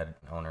and head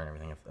owner and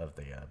everything of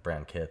the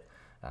brand Kith.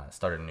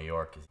 Started in New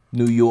York.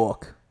 New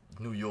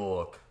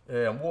York.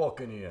 Hey, I'm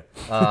walking here.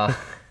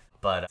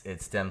 But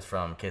it stems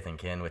from Kith and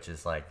Kin, which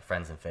is like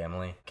friends and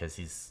family, because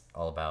he's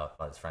all about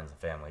his friends and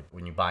family.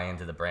 When you buy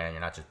into the brand,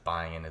 you're not just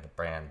buying into the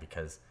brand,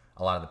 because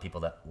a lot of the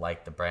people that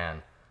like the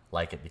brand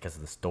like it because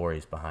of the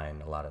stories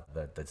behind a lot of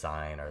the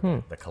design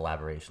or the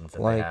collaborations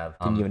that they have.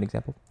 Can you give an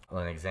example?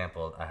 Well, an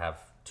example, I have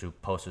 2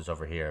 posters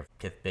over here of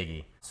Kith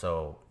Biggie.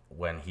 So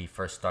when he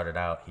first started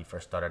out, I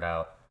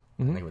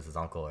think it was his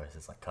uncle or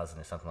his like cousin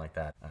or something like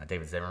that.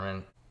 David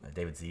Zimmerman,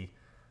 David Z.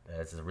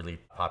 It's a really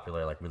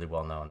popular, like really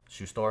well-known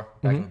shoe store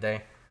back in the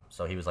day.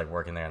 So he was like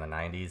working there in the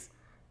 90s,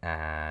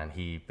 and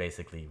he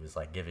basically was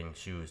like giving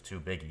shoes to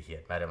Biggie. He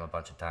had met him a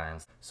bunch of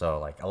times. So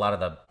like a lot of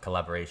the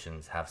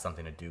collaborations have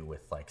something to do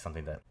with like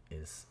something that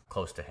is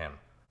close to him.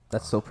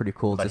 That's so pretty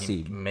cool to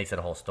see. He makes it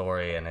a whole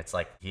story, and it's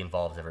like he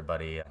involves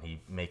everybody, and he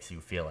makes you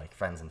feel like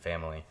friends and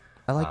family.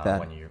 I like that.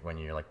 When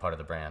you're like part of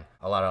the brand.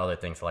 A lot of other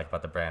things I like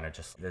about the brand are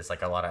just there's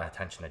like a lot of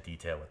attention to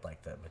detail with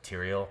like the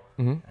material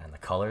and the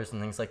colors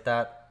and things like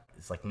that.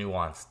 It's like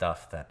nuanced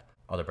stuff that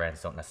other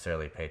brands don't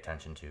necessarily pay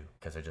attention to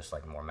because they're just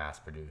like more mass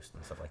produced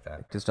and stuff like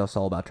that. Just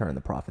all about turning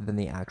the profit than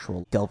the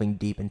actual delving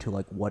deep into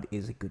like what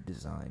is a good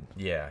design.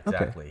 Yeah,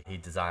 exactly. Okay. He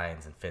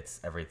designs and fits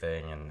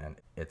everything, and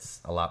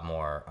it's a lot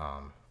more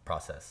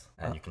process,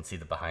 and you can see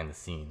the behind the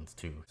scenes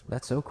too.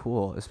 That's so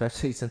cool,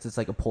 especially since it's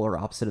like a polar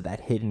opposite of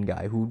that hidden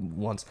guy who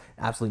wants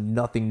absolutely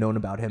nothing known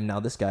about him. Now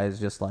this guy is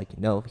just like,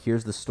 no,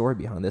 here's the story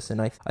behind this.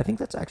 And I think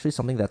that's actually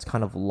something that's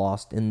kind of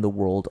lost in the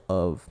world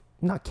of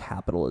not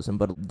capitalism,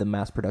 but the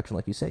mass production,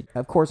 like you say.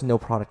 Of course, no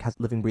product has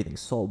living, breathing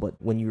soul, but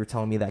when you were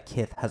telling me that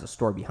Kith has a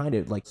story behind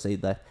it, like say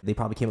that they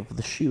probably came up with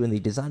the shoe and they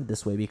designed it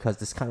this way because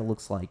this kind of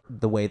looks like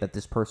the way that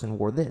this person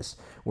wore this.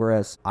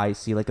 Whereas I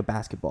see like a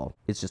basketball,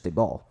 it's just a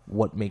ball.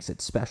 What makes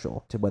it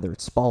special to whether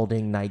it's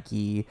Spalding,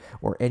 Nike,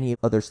 or any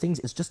other things,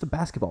 it's just a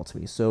basketball to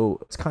me. So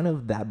it's kind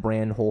of that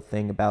brand whole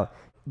thing about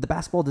the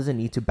basketball doesn't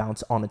need to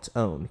bounce on its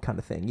own kind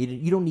of thing.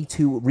 You don't need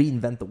to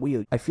reinvent the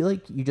wheel. I feel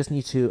like you just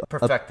need to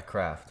perfect the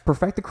craft.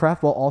 Perfect the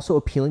craft while also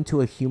appealing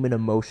to a human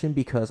emotion,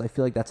 because I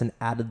feel like that's an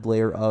added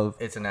layer of...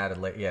 It's an added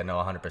layer. Yeah, no,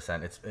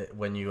 100%.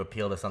 When you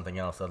appeal to something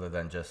else other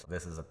than just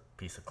this is a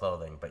piece of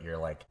clothing, but you're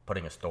like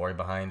putting a story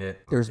behind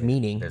it. There's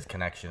meaning. There's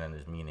connection and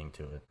there's meaning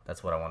to it.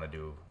 That's what I want to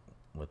do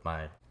with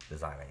my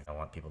designing. I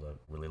want people to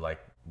really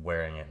like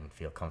wearing it and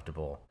feel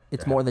comfortable.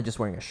 It's more than just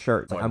wearing a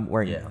shirt. It's like, I'm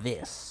wearing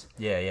this.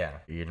 Yeah.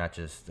 You're not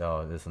just,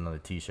 oh, there's another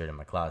t-shirt in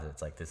my closet.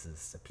 It's like, this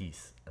is a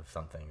piece of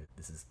something.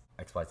 This is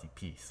XYZ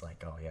piece.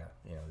 Like, oh yeah,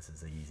 this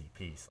is a Yeezy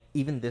piece.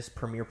 Even this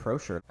Premier Pro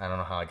shirt. I don't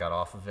know how I got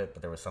off of it,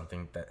 but there was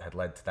something that had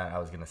led to that. I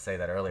was going to say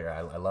that earlier.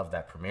 I love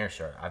that Premier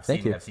shirt. I've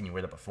seen you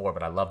wear that before,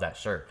 but I love that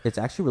shirt. It's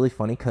actually really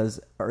funny because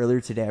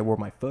earlier today I wore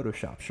my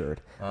Photoshop shirt.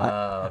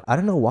 I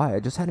don't know why. I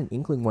just had an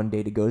inkling one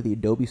day to go to the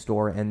Adobe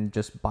store and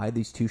just buy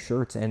these two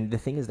shirts. And the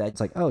thing is that it's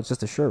like, oh, it's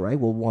just a shirt, right?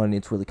 Well, one,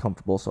 it's really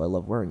comfortable, so I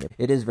love wearing it.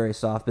 It is very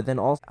soft, but then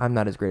also I'm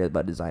not as great of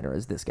a designer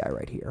as this guy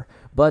right here.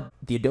 But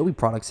the Adobe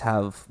products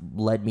have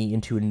led me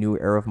into a new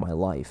era of my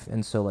life.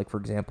 And so, like, for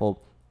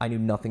example, I knew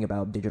nothing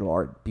about digital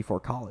art before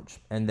college,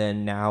 and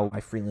then now I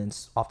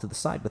freelance off to the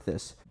side with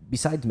this.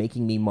 Besides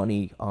making me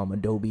money,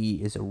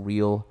 Adobe is a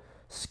real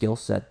skill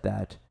set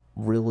that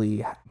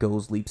really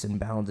goes leaps and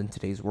bounds in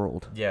today's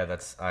world. Yeah,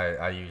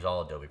 I use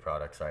all Adobe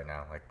products right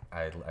now. Like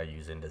I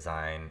use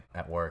InDesign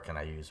at work, and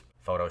I use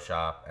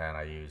Photoshop, and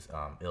I use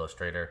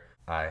Illustrator.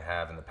 I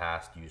have in the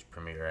past used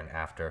Premiere and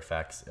After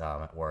Effects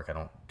at work. I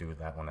don't do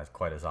that one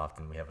quite as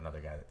often. We have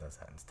another guy that does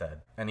that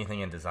instead. Anything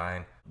in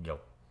design,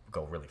 you'll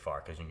go really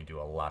far because you can do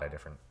a lot of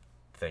different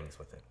things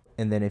with it.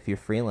 And then if you're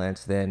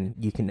freelance, then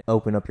you can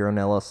open up your own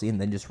LLC and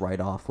then just write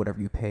off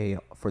whatever you pay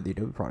for the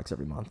Adobe products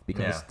every month,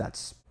 because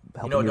that's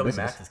helping your Adobe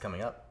business. Max is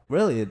coming up.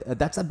 Really?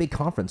 That's a big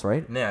conference,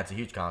 right? Yeah, it's a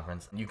huge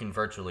conference. You can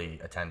virtually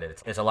attend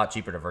it. It's a lot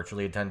cheaper to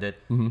virtually attend it.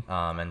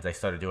 And they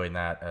started doing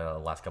that the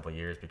last couple of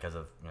years because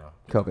of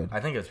COVID. I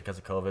think it was because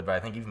of COVID, but I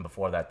think even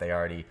before that they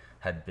already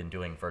had been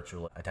doing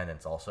virtual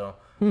attendance also.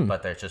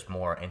 But there's just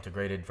more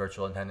integrated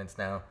virtual attendance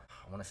now.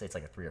 I want to say it's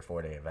like a 3 or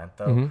 4 day event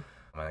though.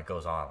 I mean, it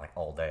goes on like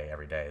all day,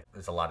 every day.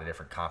 There's a lot of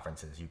different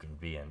conferences you can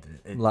be in.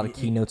 A lot of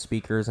keynote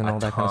speakers and all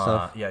that kind of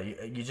stuff. Yeah,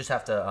 you just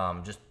have to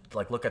just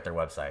like look at their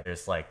website.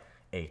 There's like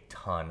a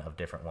ton of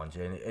different ones,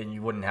 and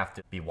you wouldn't have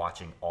to be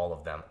watching all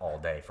of them all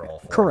day for all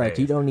 4 Correct.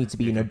 days. You don't need to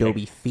be an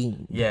Adobe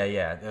fiend.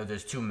 Yeah.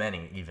 There's too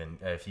many even.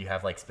 If you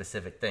have like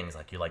specific things,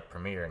 like you like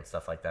Premiere and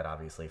stuff like that,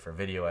 obviously for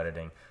video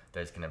editing,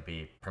 there's going to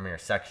be Premiere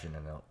section,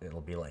 and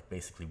it'll be like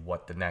basically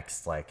what the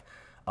next like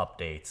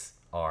updates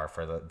are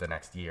for the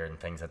next year, and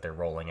things that they're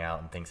rolling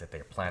out and things that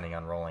they're planning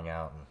on rolling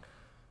out, and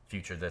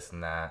future this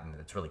and that, and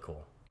it's really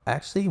cool.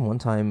 Actually, one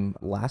time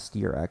last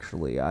year,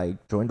 I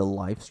joined a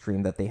live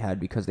stream that they had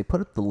because they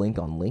put up the link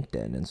on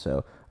LinkedIn. And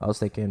so I was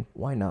thinking,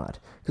 why not?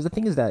 Because the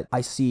thing is that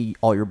I see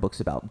all your books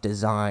about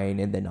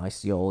design, and then I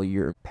see all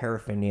your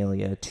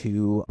paraphernalia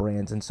to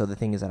brands. And so the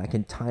thing is that I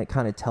can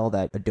kind of tell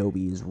that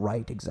Adobe is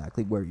right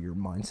exactly where your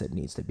mindset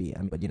needs to be.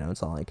 But,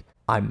 it's not like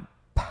I'm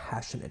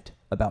passionate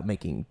about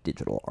making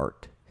digital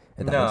art.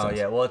 No,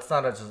 yeah. Well, it's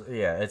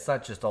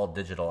not just all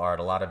digital art.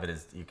 A lot of it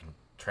is you can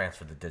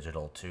transfer the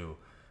digital to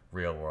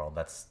real world.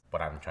 That's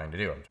what I'm trying to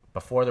do.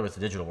 Before there was the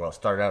digital world, it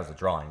started out as a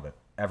drawing, but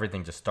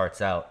everything just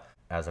starts out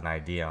as an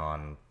idea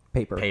on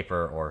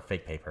paper or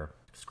fake paper,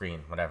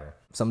 screen, whatever.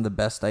 Some of the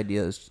best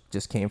ideas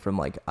just came from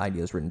like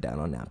ideas written down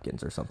on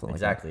napkins or something like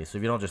that. Exactly. So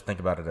if you don't just think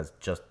about it as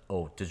just,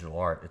 digital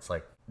art, it's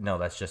like, no,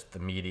 that's just the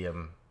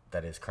medium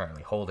that is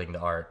currently holding the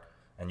art,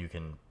 and you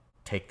can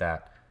take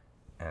that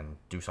and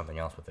do something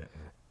else with it.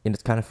 And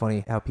it's kind of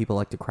funny how people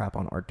like to crap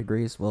on art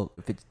degrees. Well,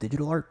 if it's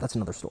digital art, that's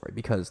another story,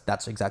 because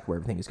that's exactly where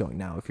everything is going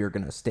now. If you're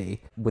going to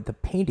stay with the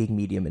painting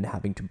medium and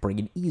having to bring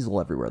an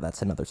easel everywhere,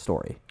 that's another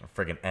story.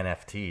 Friggin'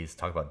 NFTs,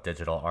 talk about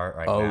digital art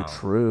now. Oh,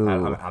 true.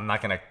 I'm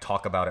not going to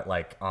talk about it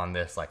like on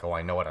this, like, oh,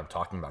 I know what I'm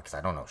talking about, because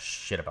I don't know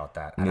shit about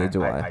that. Neither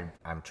do I.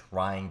 I'm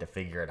trying to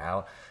figure it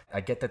out. I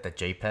get that the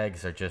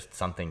JPEGs are just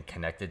something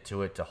connected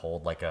to it to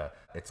hold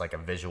it's like a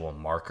visual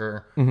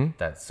marker.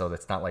 So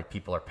it's not like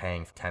people are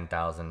paying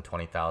 $10,000,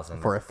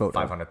 $20,000 for a photo,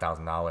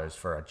 $500,000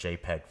 for a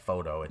JPEG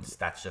photo.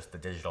 That's just the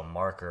digital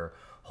marker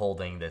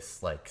holding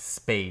this like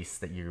space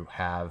that you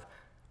have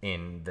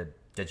in the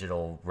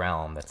digital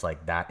realm. That's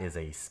like, that is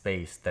a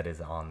space that is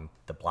on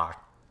the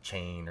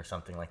blockchain or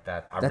something like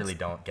that. I really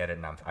don't get it,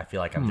 and I feel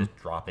like I'm just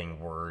dropping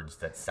words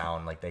that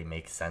sound like they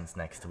make sense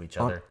next to each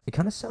other. It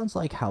kind of sounds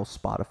like how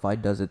Spotify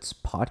does its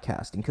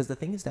podcasting, because the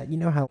thing is that, you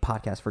know how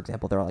podcasts, for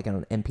example, they're like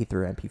on an MP3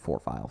 or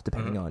MP4 file,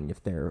 depending on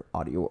if they're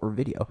audio or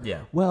video.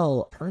 Yeah.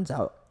 Well, turns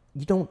out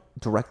you don't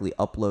directly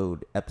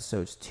upload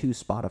episodes to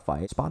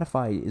Spotify.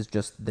 Spotify is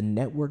just the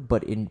network,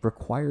 but it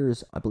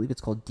requires, I believe it's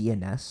called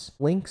DNS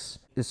links.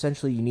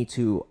 Essentially, you need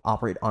to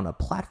operate on a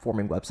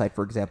platforming website.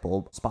 For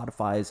example,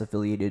 Spotify's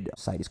affiliated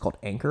site is called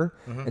Anchor.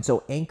 And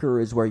so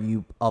Anchor is where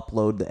you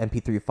upload the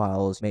MP3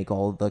 files, make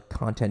all the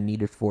content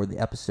needed for the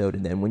episode,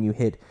 and then when you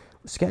hit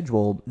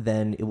schedule,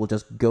 then it will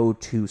just go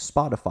to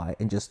Spotify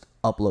and just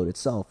upload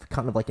itself,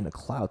 kind of like in a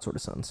cloud sort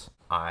of sense.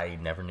 I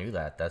never knew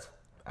that. That's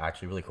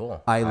actually really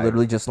cool. I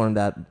literally just learned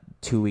that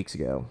 2 weeks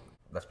ago.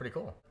 That's pretty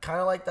cool. Kind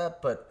of like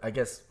that, but I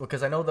guess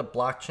because I know the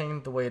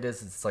blockchain, the way it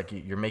is, it's like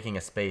you're making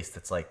a space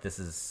that's like, this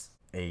is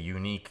a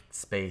unique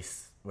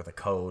space with a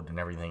code and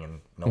everything,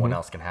 and no one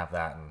else can have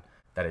that, and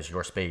that is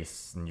your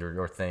space and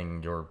your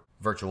thing, your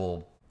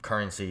virtual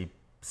currency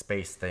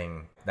space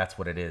thing. That's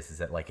what it is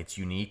that like, it's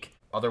unique.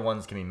 Other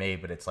ones can be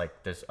made, but it's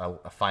like there's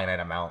a finite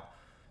amount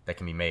that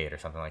can be made or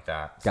something like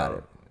that. Got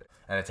it.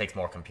 And it takes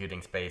more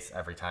computing space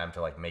every time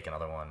to like make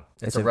another one.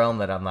 It's a realm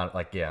that I'm not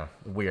like,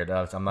 weird.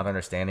 I'm not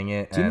understanding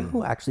it. Do you know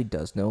who actually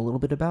does know a little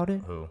bit about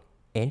it? Who?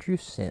 Andrew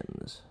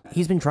Sims.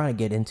 He's been trying to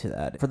get into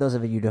that. For those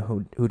of you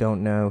who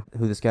don't know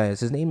who this guy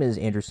is, his name is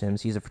Andrew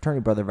Sims. He's a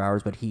fraternity brother of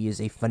ours, but he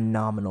is a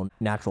phenomenal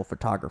natural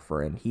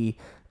photographer, and he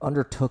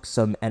undertook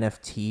some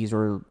NFTs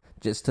or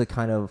just to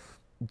kind of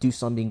do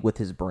something with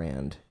his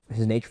brand.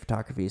 His nature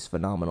photography is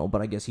phenomenal,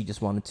 but I guess he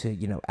just wanted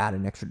to, add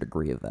an extra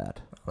degree of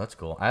that. Oh, that's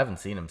cool. I haven't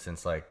seen him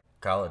since like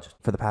college.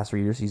 For the past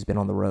 3 years, he's been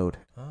on the road.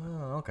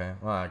 Oh, okay.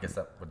 Well, I guess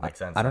that would make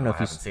sense. I don't know if I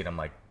haven't seen him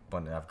like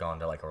when I've gone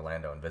to like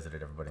Orlando and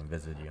visited everybody and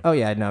visited you. Oh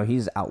yeah, no,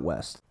 he's out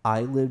west.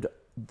 I lived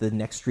the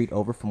next street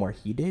over from where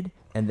he did,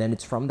 and then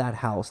it's from that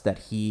house that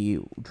he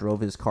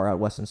drove his car out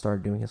west and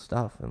started doing his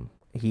stuff. And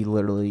he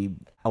literally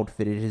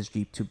outfitted his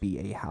Jeep to be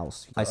a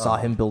house. I saw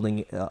him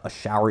building a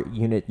shower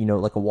unit,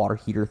 like a water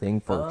heater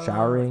thing for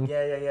showering.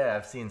 Yeah.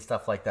 I've seen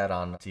stuff like that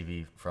on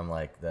TV from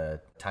like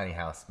the tiny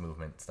house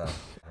movement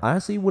stuff. I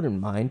honestly wouldn't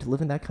mind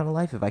living that kind of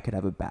life if I could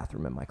have a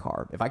bathroom in my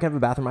car. If I could have a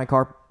bathroom in my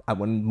car, I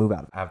wouldn't move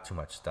out. I have too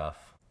much stuff.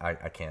 I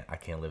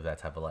can't live that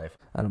type of life.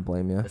 I don't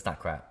blame you. It's not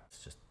crap.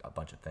 It's just a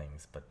bunch of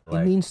things, but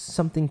like, it means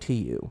something to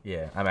you.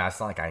 Yeah, I mean,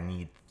 it's not like I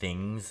need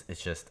things.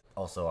 It's just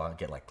also I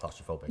get like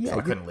claustrophobic, so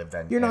I couldn't live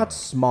that. You're not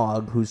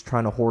Smog, who's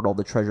trying to hoard all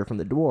the treasure from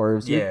the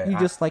dwarves. Yeah, you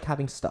just like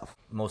having stuff.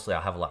 Mostly, I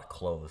have a lot of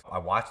clothes. I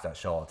watch that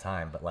show all the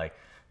time, but like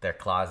their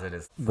closet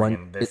is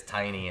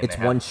tiny, and it's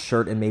one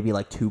shirt and maybe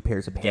like 2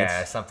 pairs of pants.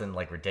 Yeah, something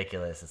like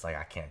ridiculous. It's like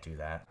I can't do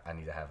that. I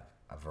need to have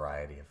a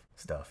variety of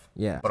stuff.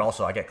 Yeah. But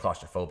also I get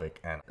claustrophobic,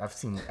 and I've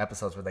seen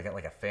episodes where they get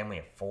like a family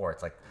of 4.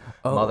 It's like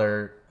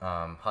mother,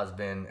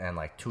 husband, and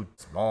like 2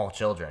 small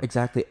children.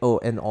 Exactly. Oh,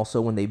 and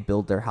also when they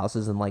build their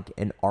houses in like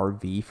an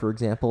RV, for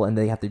example, and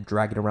they have to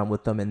drag it around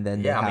with them, and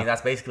then I mean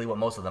that's basically what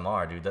most of them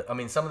are, dude. I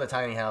mean, some of the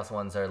tiny house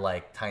ones are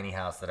like tiny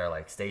house that are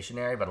like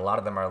stationary, but a lot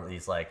of them are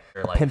these like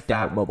pimped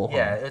out mobile home.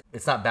 Yeah,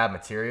 it's not bad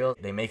material.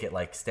 They make it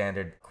like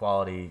standard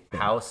quality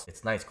house.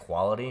 It's nice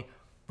quality,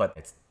 but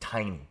it's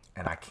tiny,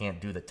 and I can't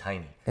do the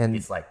tiny. And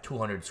it's like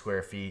 200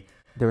 square feet.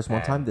 There was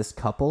one time this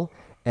couple,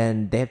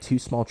 and they have 2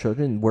 small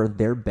children, where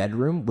their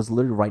bedroom was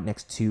literally right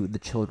next to the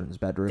children's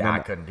bedroom. Yeah, I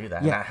couldn't do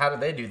that. Yeah. How do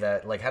they do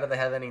that? Like, how do they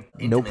have any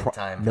intimate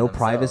time? No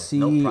privacy.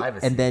 No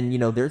privacy. And then,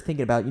 they're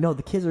thinking about,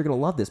 the kids are going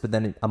to love this. But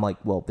then I'm like,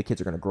 well, the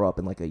kids are going to grow up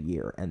in like a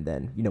year. And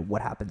then,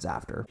 what happens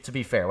after? To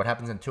be fair, what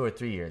happens in 2 or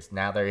 3 years?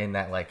 Now they're in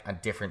that, like, a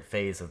different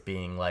phase of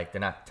being, like, they're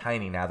not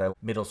tiny now. They're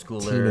middle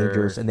schoolers.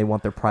 Teenagers, and they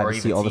want their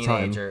privacy all the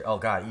time. Oh,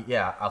 God.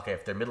 Yeah. Okay,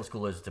 if they're middle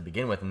schoolers to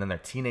begin with, and then they're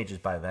teenagers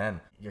by then,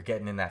 you're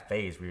getting in that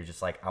phase where you're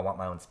just like, I want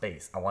my own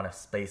space. I want a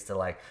space to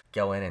like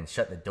go in and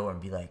shut the door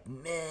and be like,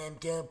 Mom,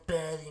 don't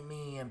bother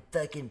me. I'm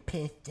fucking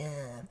pissed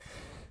off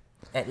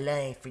at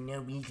life for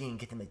no reason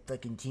because I'm a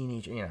fucking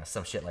teenager.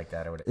 Some shit like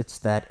that or whatever. It's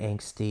that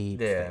angsty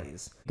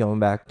phase. Going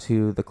back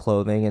to the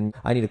clothing, and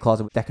I need a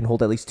closet that can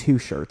hold at least 2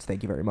 shirts.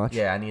 Thank you very much.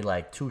 Yeah, I need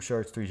like 2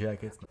 shirts, 3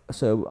 jackets.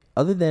 So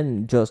other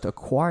than just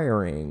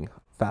acquiring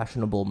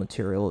fashionable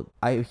material,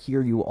 I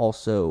hear you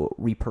also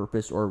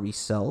repurpose or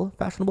resell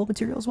fashionable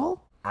material as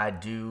well? I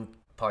do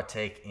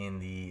partake in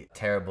the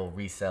terrible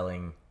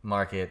reselling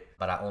market,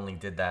 but I only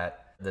did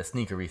the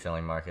sneaker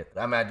reselling market.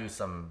 I mean, I do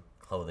some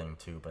clothing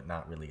too, but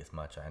not really as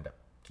much. I end up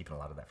keeping a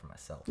lot of that for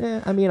myself.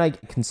 Yeah, I mean, I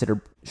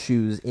consider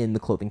shoes in the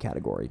clothing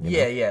category. You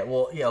know? Yeah.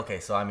 Well, yeah,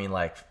 okay. So I mean,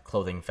 like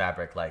clothing,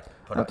 fabric, like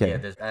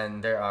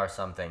and there are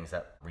some things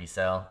that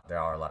resell. There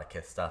are a lot of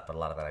kit stuff, but a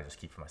lot of that I just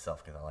keep for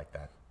myself because I like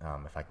that.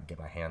 If I can get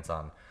my hands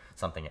on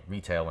something at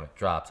retail when it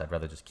drops, I'd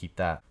rather just keep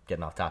that.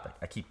 Getting off topic,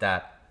 I keep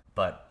that,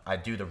 but I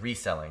do the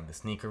reselling, the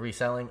sneaker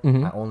reselling.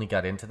 I only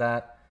got into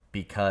that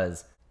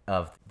because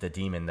of the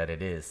demon that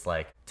it is.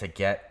 Like, to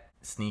get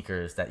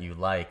sneakers that you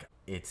like,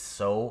 it's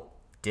so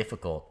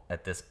difficult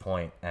at this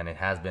point, and it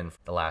has been for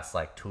the last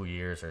like 2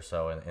 years or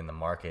so in the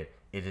market.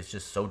 It is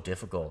just so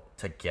difficult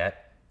to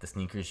get the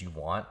sneakers you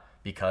want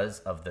because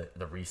of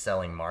the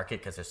reselling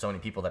market, because there's so many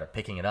people that are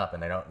picking it up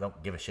and they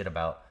don't give a shit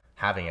about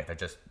having it. They're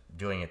just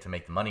doing it to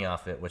make the money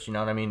off it, which, you know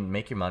what I mean,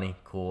 make your money,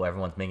 cool,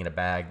 everyone's making a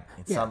bag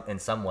in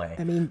some way.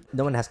 I mean,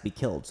 no one has to be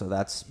killed, so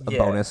that's a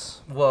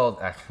bonus. Well,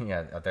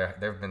 there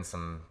have been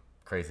some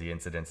crazy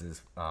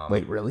incidences.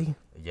 Wait, really?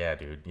 Yeah,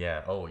 dude.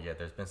 Yeah. Oh yeah,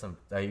 there's been some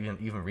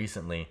even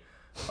recently.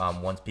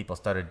 Once people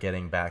started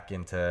getting back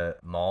into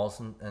malls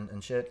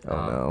and shit.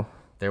 No.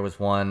 There was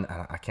one,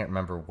 I can't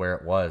remember where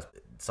it was.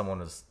 Someone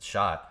was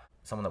shot.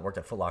 Someone that worked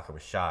at Foot Locker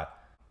was shot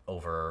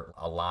over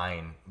a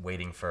line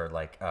waiting for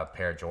like a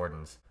pair of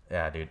Jordans.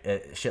 Yeah, dude.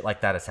 Shit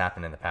like that has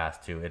happened in the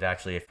past too. It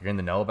actually, if you're in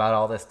the know about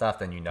all this stuff,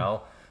 then you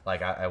know.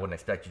 Like, I wouldn't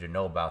expect you to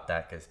know about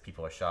that because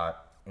people are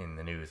shot in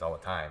the news all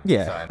the time.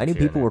 Yeah, so I knew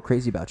people were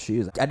crazy about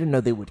shoes. I didn't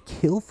know they would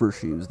kill for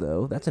shoes,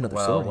 though. That's another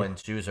story. Well, when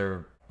shoes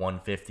are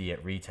 $150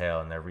 at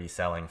retail and they're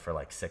reselling for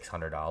like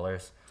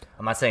 $600.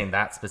 I'm not saying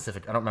that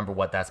specific, I don't remember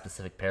what that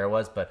specific pair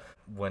was, but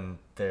when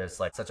there's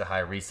like such a high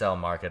resale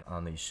market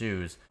on these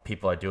shoes,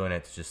 people are doing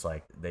it to just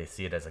like, they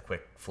see it as a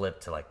quick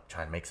flip to like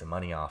try and make some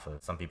money off of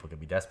it. Some people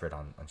could be desperate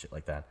on shit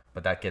like that.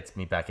 But that gets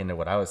me back into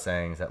what I was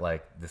saying, is that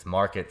like this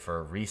market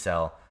for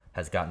resale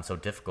has gotten so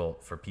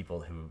difficult for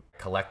people who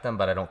collect them,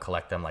 but I don't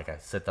collect them like I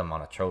sit them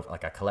on a trophy.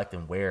 Like, I collect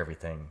and wear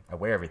everything. I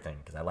wear everything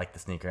because I like the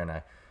sneaker and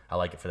I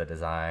like it for the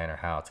design or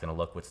how it's going to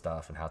look with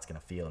stuff and how it's going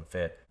to feel and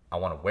fit. I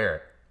want to wear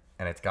it.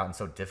 And it's gotten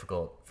so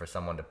difficult for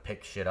someone to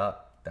pick shit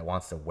up that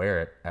wants to wear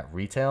it at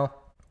retail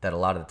that a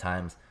lot of the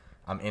times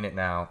I'm in it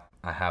now.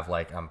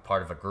 I'm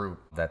part of a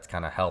group that's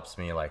kind of helps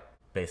me like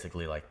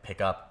basically like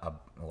pick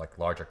up like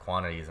larger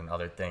quantities and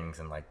other things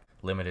and like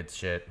limited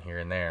shit here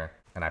and there.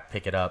 And I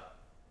pick it up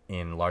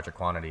in larger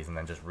quantities and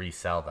then just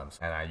resell them.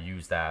 And I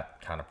use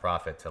that kind of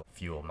profit to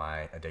fuel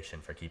my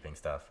addiction for keeping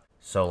stuff.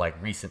 So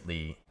like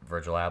recently,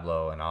 Virgil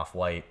Abloh and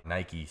Off-White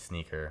Nike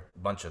sneaker, a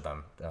bunch of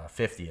them,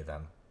 50 of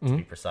them to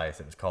be precise.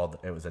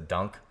 It was a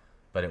Dunk,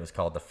 but it was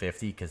called the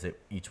 50 because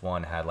each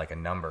one had like a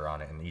number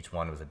on it, and each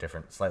one was a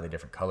slightly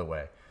different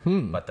colorway.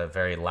 But the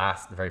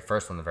very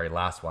first one, the very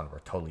last one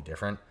were totally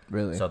different.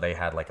 Really? So they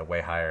had like a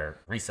way higher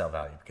resale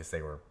value because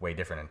they were way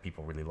different and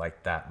people really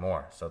liked that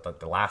more. So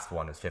the last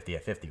one was 50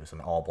 at 50. It was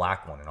an all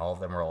black one, and all of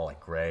them were all like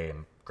grays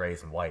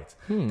and whites.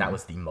 That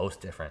was the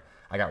most different.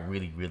 I got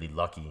really, really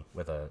lucky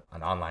with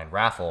an online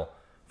raffle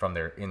from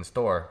their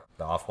in-store,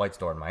 the Off-White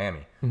store in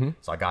Miami.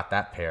 So I got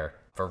that pair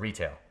for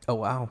retail. Oh,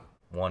 wow.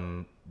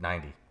 $190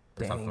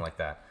 or something like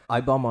that. I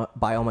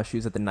buy all my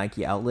shoes at the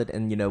Nike outlet,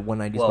 and you know,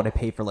 $190 is what I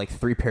pay for like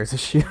 3 pairs of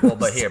shoes. Well,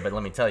 but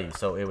let me tell you.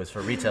 So it was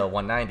for retail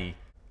 $190.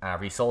 I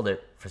resold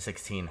it for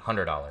 $1,600.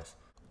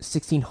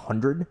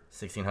 $1,600?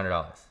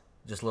 $1,600.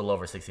 Just a little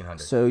over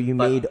 $1,600. So you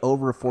made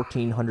over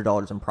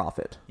 $1,400 in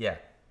profit. Yeah,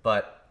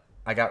 but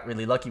I got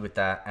really lucky with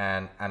that,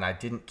 and I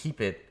didn't keep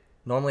it.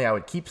 Normally I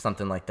would keep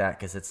something like that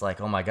because it's like,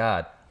 oh my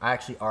God, I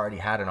actually already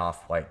had an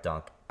Off-White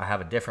Dunk. I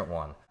have a different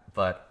one,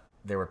 but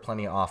there were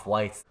plenty of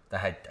Off-Whites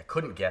that I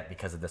couldn't get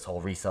because of this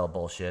whole resale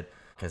bullshit,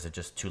 because it's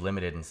just too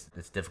limited and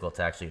it's difficult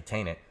to actually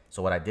obtain it.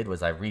 So what I did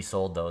was I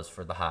resold those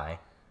for the high,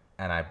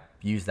 and I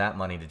used that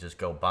money to just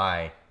go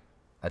buy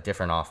a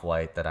different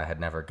Off-White that I had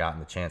never gotten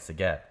the chance to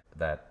get.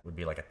 That would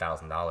be like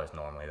 $1,000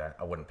 normally. That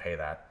I wouldn't pay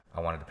that. I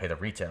wanted to pay the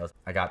retails.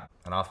 I got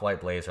an Off-White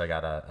blazer. I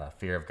got a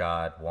Fear of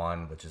God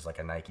 1, which is like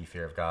a Nike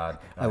Fear of God.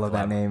 I love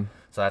that name.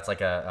 So that's like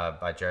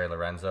by Jerry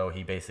Lorenzo.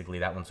 He basically,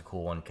 that one's a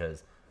cool one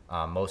because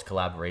most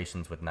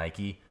collaborations with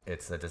Nike,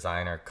 it's a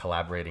designer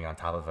collaborating on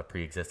top of a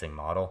pre-existing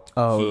model.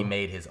 Oh. He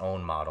made his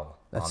own model.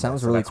 That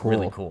sounds really cool.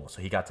 Really cool.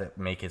 So he got to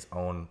make his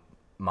own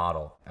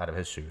model out of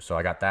his shoe. So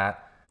I got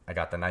that. I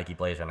got the Nike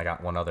blazer, and I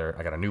got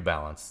a New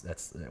Balance.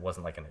 It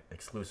wasn't like an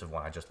exclusive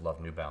one. I just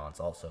love New Balance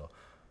also.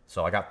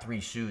 So I got 3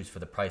 shoes for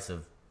the price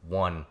of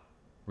 1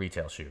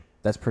 retail shoe.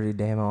 That's pretty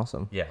damn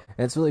awesome. Yeah.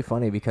 And it's really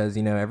funny because,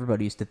 you know,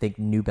 everybody used to think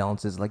New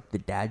Balance is like the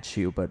dad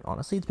shoe, but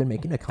honestly, it's been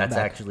making a comeback. That's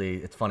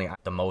actually, it's funny.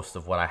 The most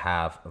of what I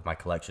have of my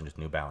collection is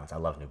New Balance. I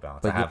love New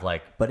Balance. I have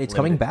like... But it's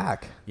coming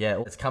back.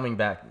 Yeah, it's coming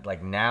back.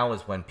 Like now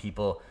is when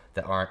people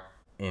that aren't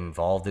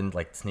involved in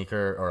like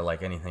sneaker or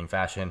like anything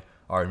fashion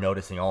are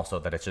noticing also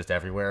that it's just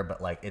everywhere.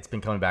 But like it's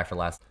been coming back for the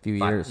last few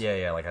years.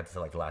 Yeah. Like I'd say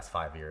like the last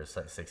 5 years,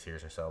 6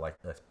 years or so. Like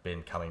it's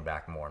been coming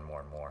back more and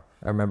more and more.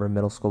 I remember in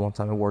middle school one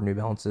time I wore New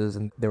Balances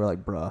and they were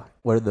like, bruh,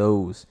 what are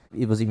those?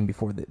 It was even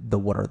before the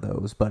what are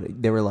those?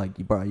 But they were like,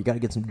 bruh, you got to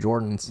get some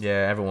Jordans.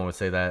 Yeah, everyone would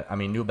say that. I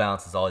mean, New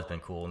Balance has always been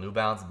cool. New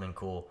Balance has been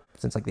cool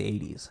since like the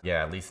 80s.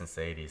 Yeah, at least since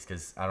the 80s.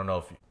 Because I don't know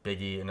if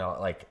Biggie,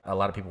 like a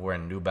lot of people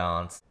wearing New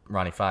Balance.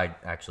 Ronnie Feig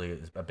actually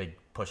is a big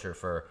pusher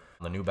for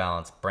the New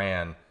Balance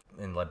brand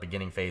in the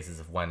beginning phases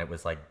of when it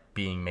was like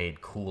being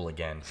made cool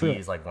again. Sure.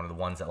 He's like one of the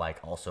ones that like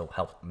also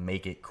helped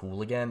make it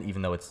cool again,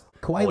 even though it's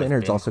Kawhi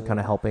Leonard's also cool. Kind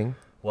of helping.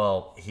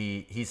 Well,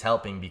 he's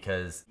helping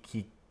because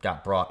he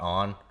got brought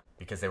on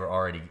because they were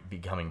already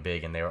becoming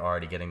big and they were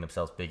already getting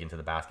themselves big into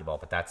the basketball.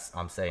 But that's,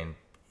 I'm saying,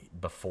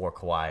 before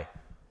Kawhi,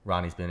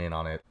 Ronnie's been in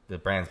on it. The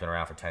brand's been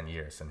around for 10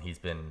 years and he's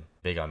been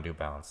big on New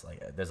Balance.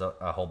 Like there's a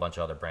whole bunch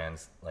of other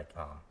brands like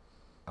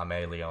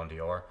Aimé Leon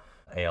Dior,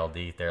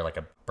 ALD. They're like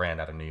a brand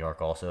out of New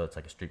York also. It's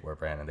like a streetwear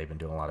brand and they've been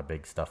doing a lot of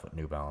big stuff with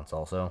New Balance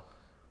also.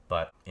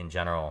 But in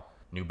general,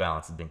 New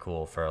Balance has been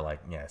cool for like,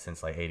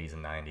 since like 80s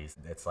and 90s.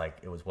 It's like,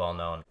 it was well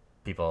known.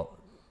 People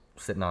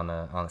sitting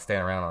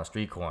standing around on a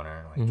street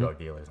corner, like drug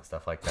dealers and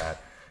stuff like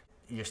that.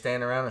 You're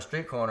standing around a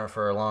street corner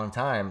for a long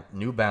time.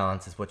 New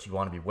Balance is what you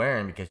want to be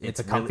wearing because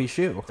it's a comfy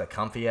shoe. It's a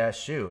comfy ass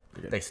shoe.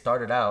 They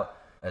started out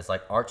as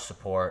like arch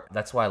support.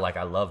 That's why like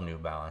I love New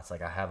Balance.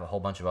 Like I have a whole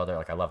bunch of other,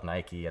 like I love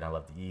Nike and I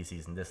love the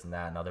Yeezys and this and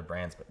that and other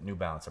brands, but New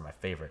Balance are my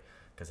favorite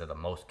because they're the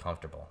most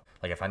comfortable.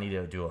 Like if I need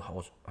to do a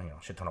whole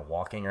shit ton of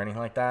walking or anything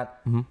like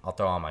that, I'll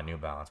throw on my New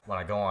Balance. When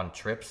I go on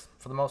trips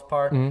for the most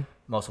part,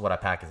 most of what I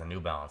pack is a New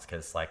Balance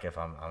because like if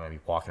I'm gonna be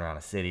walking around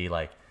a city,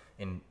 like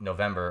in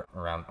November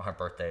around our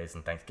birthdays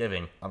and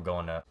Thanksgiving, I'm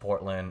going to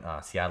Portland,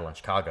 Seattle, and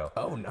Chicago.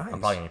 Oh, nice. I'm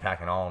probably gonna be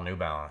packing all New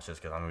Balance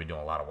just because I'm gonna be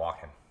doing a lot of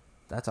walking.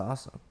 That's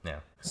awesome. Yeah.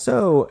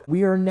 So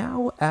we are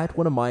now at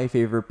one of my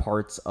favorite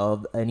parts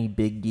of any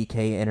Big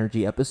DK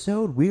Energy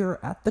episode. We are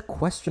at the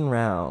question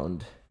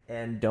round.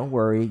 And don't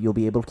worry, you'll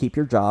be able to keep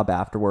your job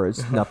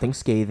afterwards. Nothing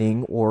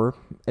scathing or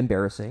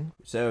embarrassing.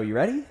 So you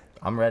ready?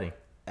 I'm ready.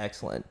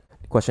 Excellent.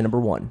 Question number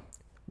 1.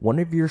 One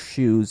of your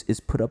shoes is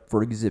put up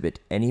for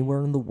exhibit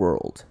anywhere in the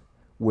world.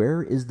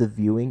 Where is the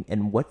viewing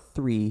and what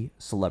 3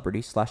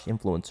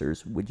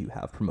 celebrity/influencers would you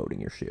have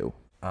promoting your shoe?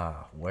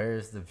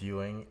 Where's the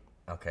viewing?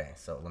 Okay,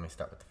 so let me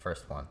start with the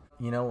first one.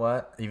 You know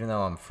what? Even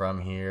though I'm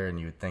from here and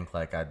you would think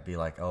like I'd be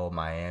like, oh,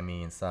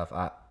 Miami and stuff,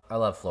 I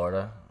love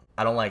Florida.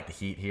 I don't like the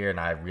heat here, and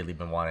I've really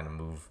been wanting to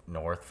move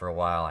north for a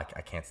while. I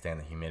can't stand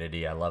the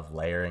humidity. I love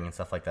layering and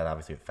stuff like that.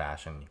 Obviously, with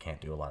fashion, you can't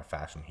do a lot of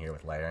fashion here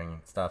with layering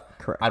and stuff.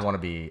 Correct. I'd want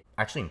to be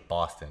actually in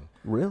Boston.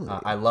 Really?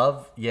 I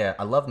love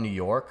New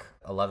York.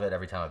 I love it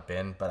every time I've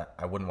been, but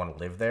I wouldn't want to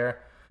live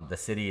there. The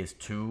city is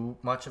too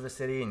much of a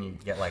city, and you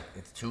get like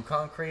it's too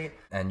concrete,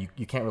 and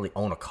you can't really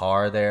own a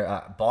car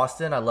there.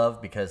 Boston, I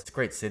love because it's a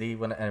great city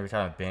every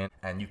time I've been,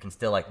 and you can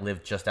still like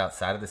live just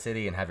outside of the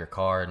city and have your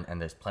car,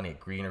 and there's plenty of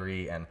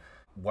greenery and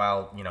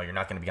while you're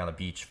not going to be on the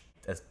beach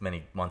as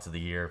many months of the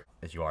year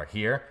as you are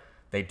here,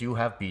 they do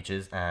have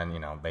beaches and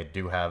they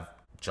do have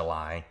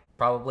July,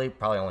 probably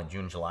only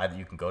June, July that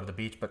you can go to the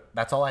beach, but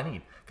that's all I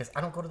need because I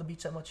don't go to the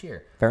beach that much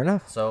here. Fair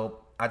enough.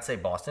 So I'd say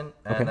Boston.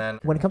 And then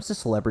when it comes to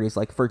celebrities,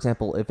 like for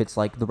example, if it's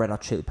like the Red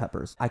Hot Chili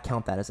Peppers, I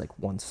count that as like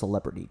one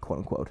celebrity, quote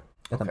unquote.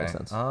 If that makes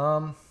sense.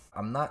 I'm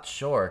not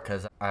sure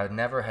because I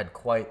never had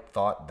quite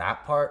thought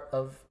that part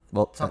of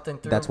something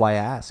through. That's why I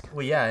ask.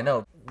 Well, yeah, I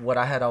know. What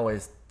I had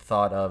always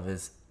thought of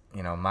is,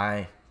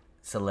 my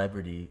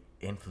celebrity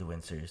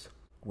influencers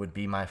would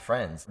be my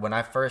friends. When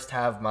I first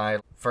have my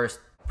first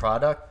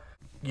product,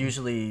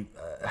 usually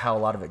how a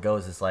lot of it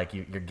goes is like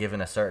you're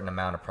given a certain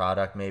amount of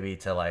product maybe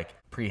to like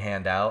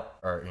pre-hand out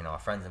or, a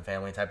friends and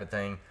family type of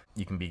thing.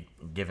 You can be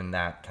given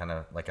that kind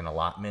of like an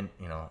allotment,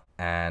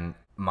 and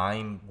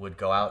mine would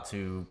go out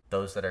to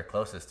those that are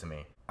closest to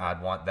me.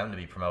 I'd want them to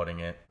be promoting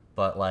it,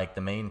 but like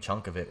the main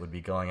chunk of it would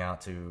be going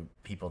out to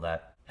people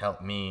that help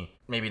me,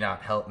 maybe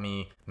not help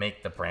me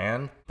make the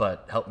brand,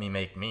 but help me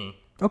make me.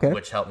 Okay.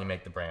 Which helped me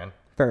make the brand.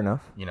 Fair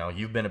enough.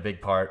 You've been a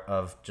big part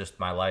of just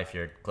my life.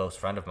 You're a close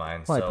friend of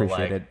mine. Well, so I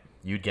appreciate it.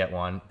 You'd get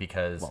one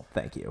because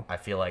thank you. I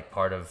feel like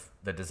part of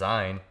the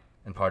design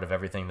and part of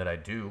everything that I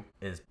do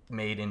is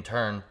made in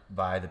turn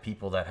by the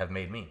people that have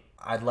made me.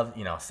 I'd love,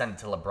 send it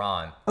to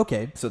LeBron.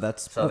 Okay, so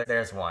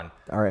there's one.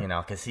 All right.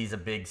 Because he's a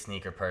big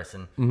sneaker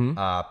person. Mm-hmm.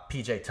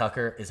 PJ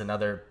Tucker is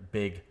another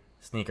big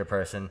sneaker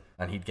person,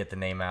 and he'd get the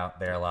name out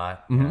there a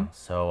lot. Mm-hmm.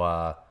 So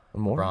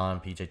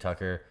LeBron, PJ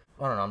Tucker.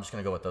 I don't know. I'm just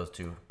gonna go with those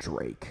 2.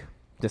 Drake.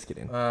 Just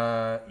kidding.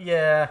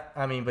 Yeah.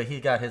 I mean, but he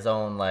got his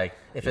own like.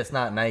 If it's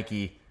not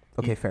Nike.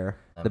 Okay, fair.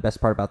 The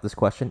best part about this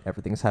question,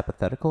 everything's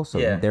hypothetical, so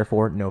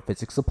therefore no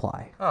physics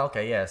apply. Oh,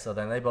 okay, yeah. So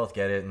then they both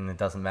get it, and it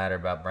doesn't matter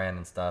about brand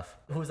and stuff.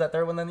 Who's that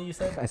third one then that you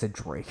said? I said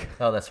Drake.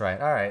 Oh, that's right.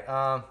 All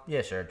right.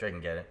 Yeah, sure. Drake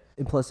can get it.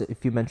 And plus,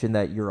 if you mention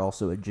that you're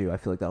also a Jew, I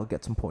feel like that'll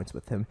get some points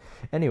with him.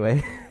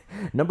 Anyway,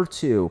 number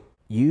 2.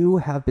 You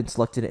have been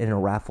selected in a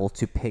raffle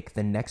to pick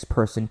the next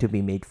person to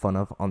be made fun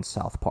of on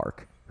South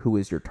Park. Who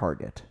is your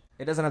target?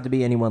 It doesn't have to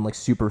be anyone like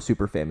super,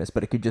 super famous,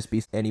 but it could just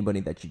be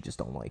anybody that you just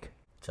don't like.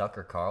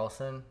 Tucker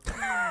Carlson.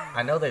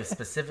 I know they've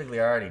specifically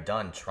already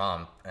done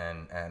Trump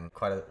and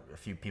quite a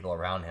few people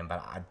around him, but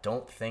I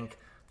don't think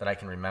that I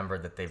can remember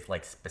that they've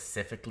like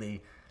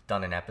specifically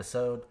done an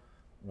episode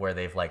where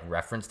they've like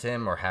referenced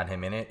him or had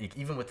him in it,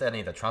 even with any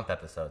of the Trump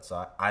episodes.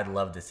 So I'd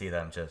love to see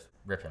them just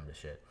rip him to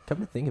shit. Come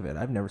to think of it,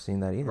 I've never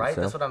seen that either. Right,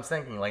 so. that's what I'm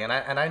thinking. Like, and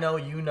I know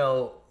you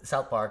know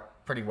South Park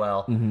pretty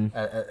well,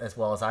 as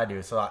well as I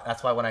do. So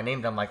that's why when I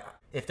named them, like,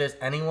 if there's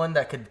anyone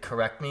that could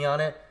correct me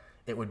on it,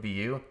 it would be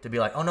you, to be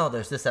like, oh no,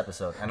 there's this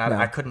episode, and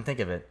I couldn't think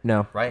of it.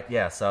 No. Right?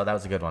 Yeah. So that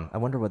was a good one. I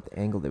wonder what the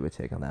angle they would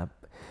take on that.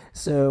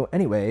 So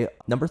anyway,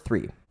 number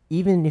 3.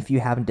 Even if you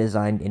haven't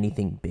designed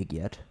anything big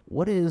yet,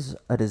 what is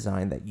a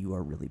design that you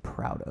are really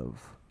proud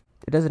of?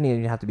 It doesn't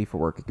even have to be for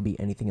work. It could be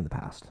anything in the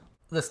past.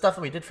 The stuff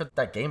that we did for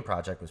that game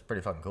project was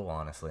pretty fucking cool,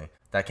 honestly.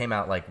 That came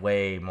out like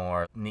way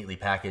more neatly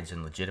packaged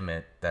and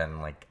legitimate than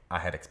like I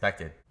had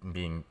expected.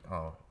 Being,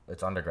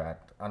 it's undergrad.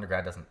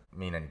 Undergrad doesn't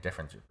mean any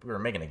difference. We were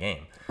making a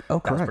game. Oh,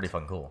 correct. That was pretty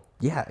fucking cool.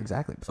 Yeah,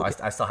 exactly. So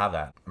I still have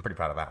that. I'm pretty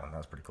proud of that one. That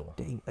was pretty cool.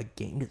 Dang, a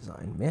game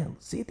design. Man,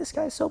 see, this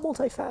guy's so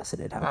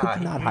multifaceted. How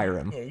could you not hire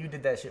him? Yeah, you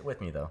did that shit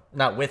with me, though.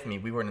 Not with me.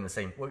 We weren't in the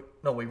same...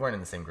 No, we weren't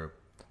in the same group.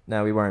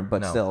 No, we weren't,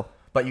 but No. still.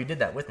 But you did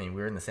that with me. We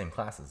were in the same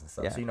classes and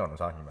stuff, so you know what I'm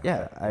talking about.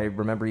 Yeah, I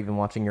remember even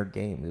watching your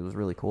game. It was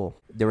really cool.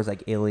 There was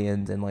like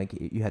aliens and like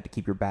you had to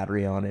keep your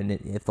battery on, and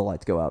if the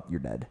lights go out, you're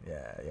dead.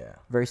 Yeah.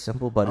 Very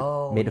simple, but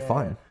it made it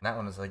fun. That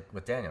one was like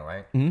with Daniel,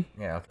 right?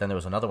 Mm-hmm. Yeah. Then there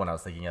was another one I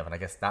was thinking of, and I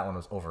guess that one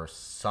was over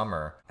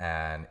summer,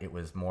 and it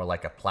was more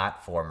like a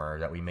platformer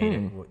that we made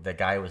it. The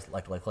guy was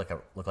looked like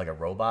a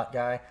robot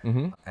guy,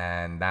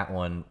 and that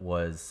one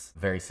was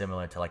very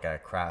similar to like a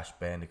Crash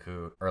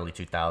Bandicoot early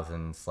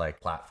 2000s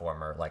like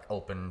platformer, like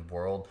open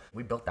world.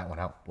 We built that one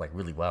out like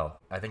really well.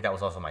 I think that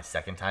was also my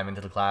second time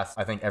into the class.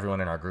 I think everyone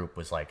in our group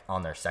was like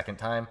on their second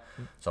time,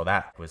 so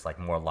that was like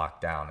more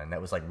locked down, and that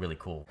was like really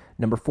cool.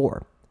 Number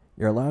 4,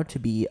 you're allowed to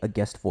be a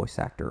guest voice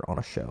actor on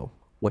a show.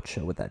 What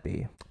show would that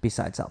be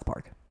besides South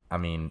Park? I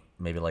mean,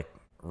 maybe like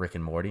Rick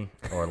and Morty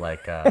or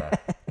like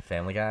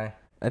Family Guy.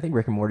 I think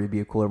Rick and Morty would be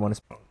a cooler one.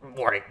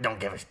 Morty, don't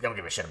give a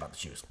shit about the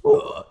shoes.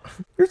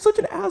 You're such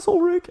an asshole,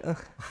 Rick.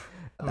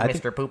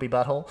 Mr. Poopy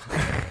Butthole.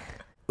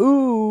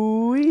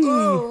 Ooh-wee.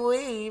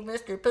 Ooh-wee,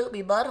 Mr.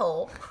 Poopy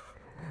Butthole.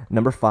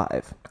 Number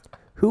 5,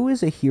 who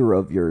is a hero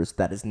of yours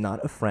that is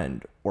not a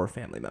friend or a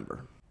family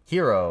member?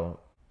 Hero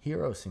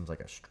seems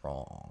like a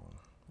strong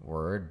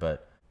word,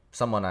 but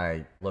someone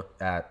I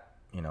looked at,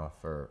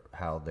 for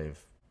how they've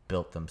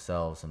built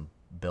themselves and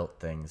built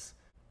things.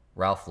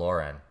 Ralph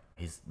Lauren.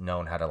 He's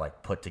known how to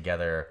like put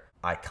together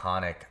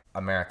iconic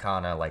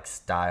Americana like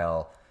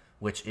style,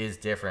 which is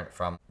different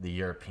from the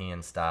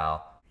European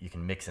style. You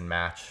can mix and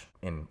match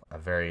in a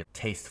very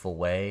tasteful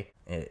way.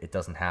 It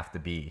doesn't have to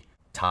be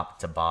top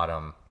to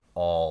bottom,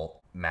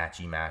 all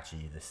matchy,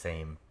 the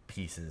same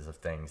pieces of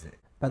things.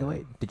 By the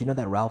way, did you know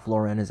that Ralph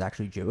Lauren is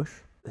actually Jewish?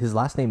 His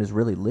last name is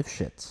really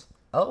Lifshitz.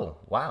 Oh,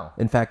 wow.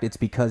 In fact, it's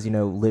because,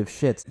 Liv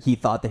Shitz, he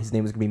thought that his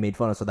name was going to be made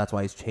fun of, so that's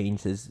why he's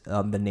changed his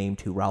the name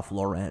to Ralph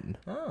Lauren.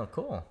 Oh,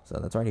 cool. So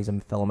that's right, he's a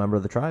fellow member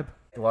of the tribe.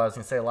 Well, I was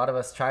going to say, a lot of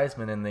us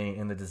tribesmen in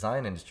the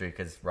design industry,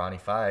 because Ronnie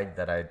Feig,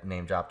 that I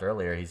name dropped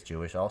earlier, he's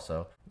Jewish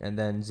also. And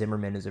then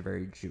Zimmerman is a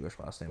very Jewish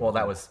last name. Well,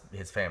 that was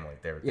his family.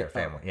 Their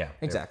family, yeah.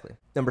 Exactly.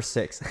 Number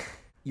 6.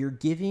 You're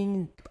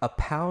giving a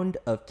pound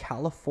of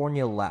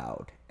California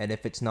Loud, and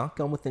if it's not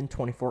gone within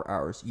 24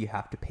 hours, you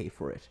have to pay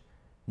for it.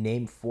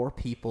 Name 4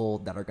 people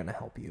that are going to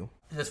help you.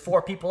 There's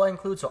 4 people I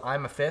include, so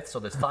I'm a 5th, so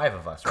there's 5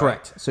 of us, right?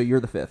 Correct. So you're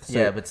the 5th. So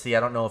yeah, but see, I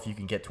don't know if you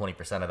can get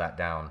 20% of that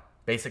down.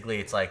 Basically,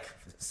 it's like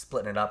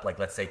splitting it up, like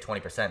let's say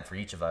 20% for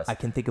each of us. I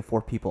can think of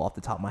 4 people off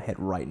the top of my head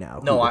right now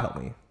who No, would help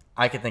me.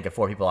 I can think of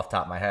 4 people off the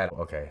top of my head.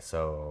 Okay,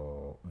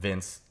 so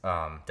Vince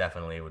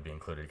definitely would be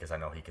included because I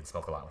know he can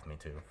smoke a lot with me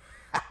too.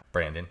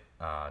 Brandon,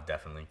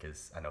 definitely,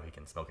 because I know he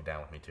can smoke it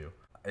down with me too.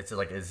 It's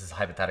like, is this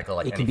hypothetical?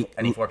 Like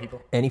any 4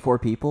 people? Any 4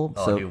 people.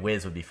 Oh, dude,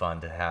 Wiz would be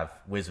fun to have.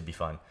 Wiz would be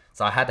fun.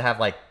 So I had to have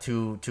like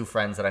two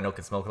friends that I know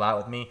can smoke a lot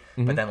with me.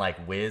 But then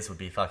like Wiz would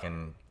be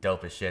fucking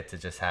dope as shit to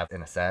just have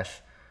in a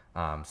sesh.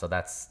 So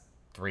that's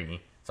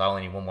 3. So I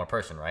only need 1 more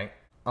person, right?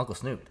 Uncle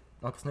Snoop,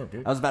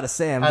 dude. I was about to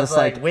say, I was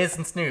like Wiz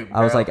and Snoop. Bro.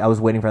 I was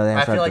waiting for the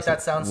answer. I feel like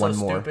that sounds so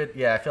stupid.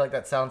 Yeah, I feel like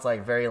that sounds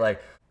like very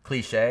like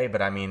cliche,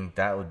 but I mean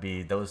that would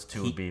be, those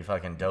 2 would be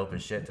fucking dope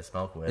as shit to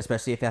smoke with.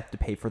 Especially if you have to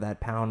pay for that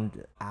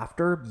pound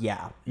after.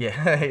 Yeah.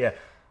 Yeah.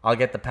 I'll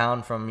get the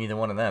pound from either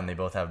one of them. They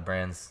both have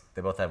brands.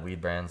 They both have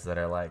weed brands that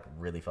are like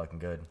really fucking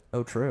good.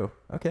 Oh, true.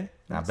 Okay.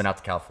 Nice. I've been out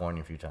to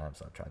California a few times,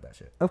 so I've tried that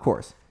shit. Of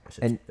course.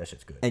 That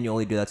shit's good. And you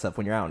only do that stuff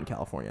when you're out in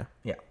California.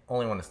 Yeah,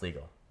 only when it's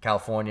legal.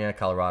 California,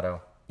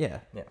 Colorado. Yeah,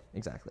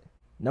 exactly.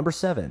 Number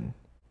 7,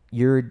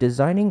 you're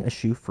designing a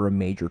shoe for a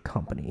major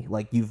company.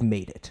 Like, you've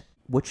made it.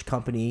 Which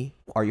company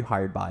are you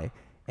hired by?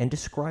 And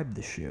describe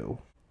the shoe.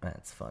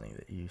 That's funny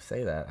that you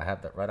say that. I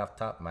have that right off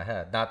the top of my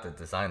head. Not the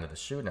design of the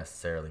shoe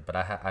necessarily, but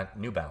I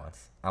New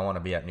Balance. I want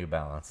to be at New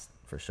Balance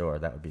for sure.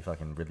 That would be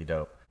fucking really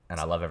dope. and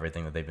I love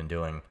everything that they've been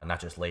doing.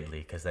 Not just lately,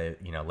 because they,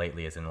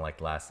 lately as in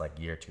like last like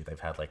year or two, they've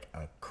had like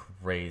a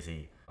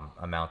crazy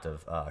amount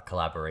of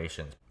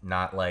collaborations.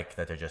 Not like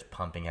that they're just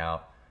pumping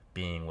out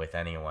being with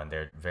anyone.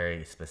 They're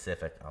very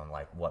specific on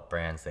like what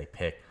brands they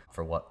pick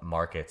for what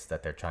markets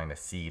that they're trying to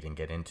seed and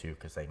get into,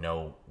 because they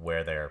know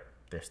where their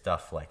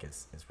stuff like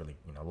is really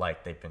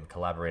like. They've been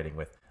collaborating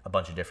with a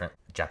bunch of different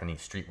Japanese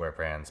streetwear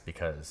brands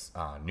because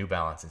New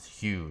Balance is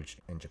huge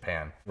in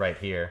Japan. Right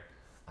here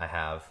I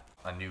have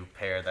a new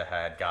pair that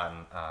I had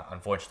gotten,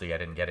 unfortunately I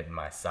didn't get it in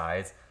my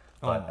size,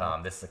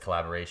 but this is a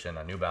collaboration,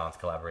 a New Balance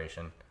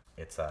collaboration.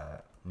 It's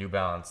a New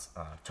Balance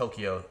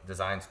Tokyo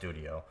Design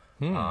Studio.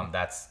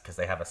 That's because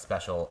they have a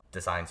special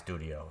design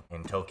studio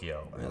in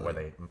Tokyo,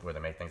 really? where they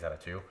make things out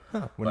of too.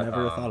 Would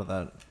never have thought of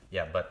that.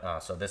 Yeah,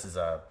 but so this is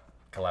a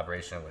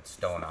collaboration with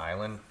Stone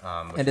Island.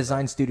 And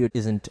design studio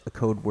isn't a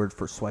code word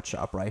for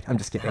sweatshop, right? I'm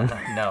just kidding.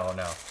 No.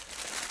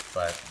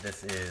 But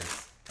this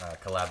is a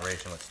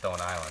collaboration with Stone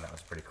Island. That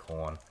was a pretty cool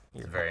one.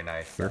 It's very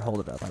nice. Here,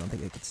 hold it up. I don't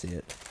think I could see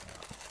it.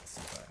 Let's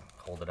see if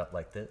I hold it up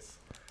like this.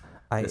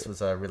 This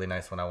was a really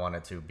nice one. I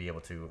wanted to be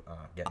able to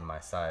get in my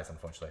size.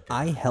 Unfortunately,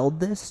 I held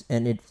this,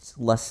 and it's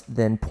less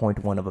than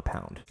 0.1 of a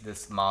pound.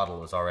 This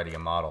model is already a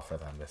model for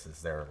them. This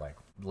is their like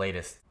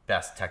latest,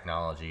 best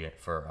technology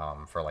for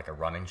like a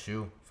running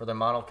shoe for their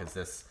model, because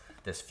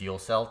this fuel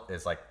cell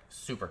is like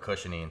super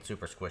cushiony and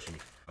super squishy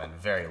and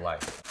very light.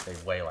 They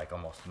weigh like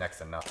almost next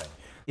to nothing.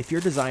 If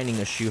you're designing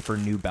a shoe for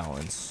New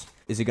Balance,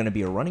 is it going to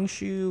be a running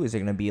shoe? Is it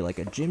going to be like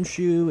a gym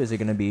shoe? Is it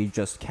going to be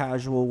just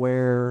casual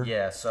wear?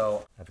 Yeah,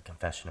 so I have a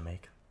confession to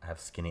make. I have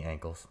skinny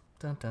ankles.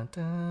 Dun, dun,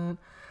 dun.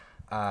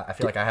 I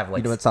feel like I have like...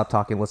 You know what? Stop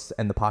talking. Let's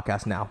end the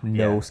podcast now.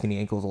 No skinny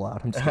ankles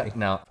allowed. I'm just kidding.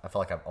 No, I feel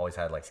like I've always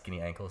had like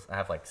skinny ankles. I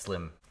have like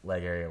slim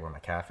leg area where my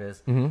calf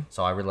is.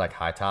 So I really like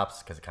high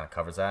tops because it kind of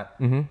covers that.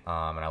 And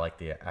I like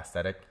the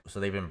aesthetic. So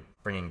they've been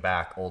bringing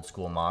back old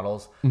school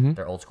models.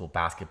 They're old school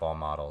basketball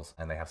models.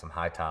 And they have some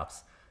high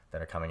tops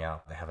that are coming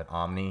out. They have an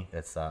Omni.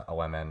 It's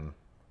OMN1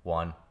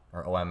 or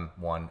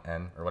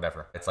OM1N or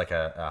whatever. It's like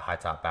a high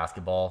top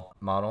basketball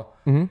model.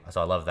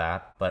 So I love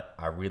that. But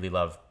I really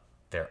love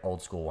their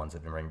old school ones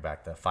they've been bringing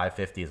back. The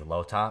 550 is a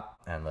low top,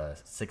 and the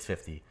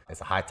 650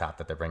 is a high top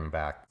that they're bringing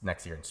back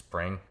next year in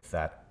spring.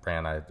 That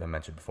brand I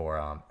mentioned before,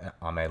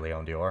 Aimé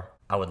Leon Dior.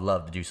 I would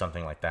love to do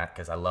something like that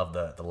because I love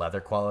the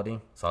leather quality.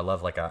 So I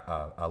love like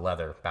a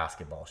leather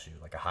basketball shoe,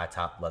 like a high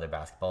top leather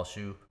basketball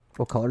shoe.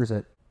 What color is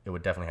it? It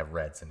would definitely have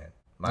reds in it.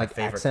 My like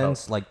favorite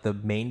accents, like the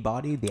main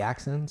body, the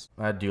accents?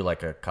 I'd do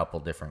like a couple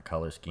different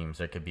color schemes.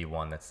 There could be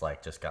one that's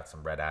like just got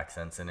some red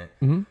accents in it.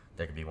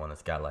 There could be one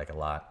that's got like a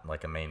lot,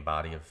 like a main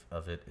body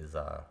of it is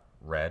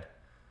red.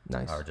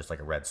 Nice. Or just like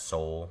a red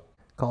sole.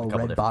 Call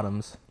red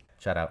bottoms.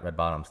 Shout out red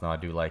bottoms. No, I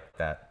do like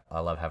that. I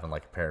love having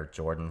like a pair of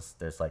Jordans.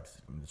 There's like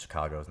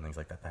Chicago's and things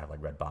like that have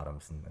like red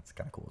bottoms, and that's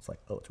kind of cool. It's like,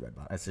 oh, it's red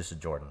bottom. It's just a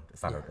Jordan.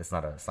 It's not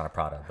a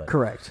Prada, but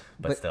correct.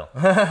 But still,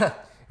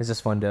 it's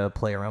just fun to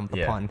play around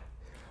with the pun.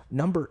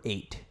 Number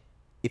 8.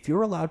 If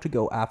you're allowed to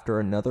go after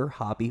another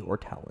hobby or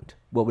talent,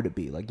 what would it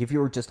be? Like if you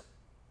were just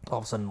all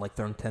of a sudden like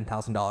throwing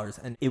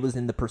 $10,000 and it was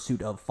in the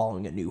pursuit of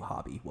following a new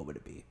hobby, what would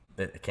it be?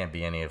 It can't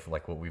be any of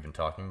like what we've been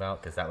talking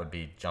about, because that would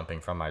be jumping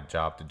from my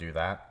job to do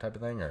that type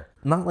of thing, or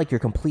not like you're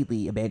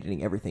completely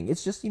abandoning everything.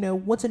 It's just,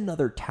 what's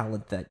another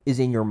talent that is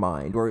in your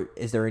mind, or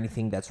is there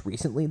anything that's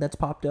recently that's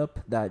popped up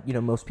that,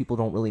 most people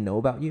don't really know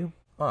about you?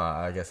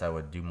 I guess I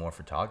would do more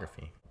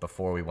photography.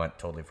 Before we went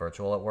totally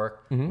virtual at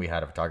work, we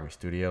had a photography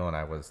studio, and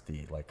I was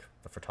the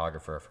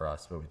photographer for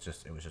us.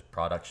 It was just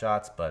product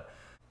shots, but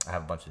I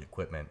have a bunch of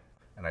equipment,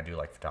 and I do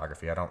like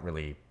photography. I don't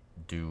really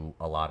do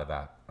a lot of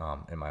that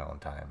in my own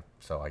time.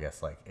 So I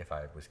guess like if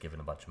I was given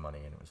a bunch of money,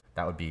 and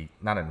that would be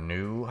not a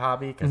new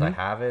hobby because I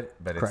have it,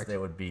 but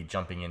it would be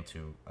jumping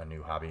into a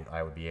new hobby.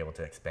 I would be able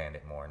to expand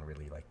it more and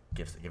really like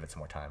give it some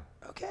more time.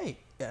 Okay,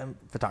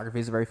 photography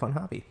is a very fun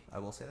hobby. I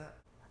will say that.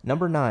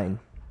 Number 9.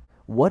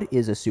 What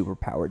is a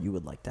superpower you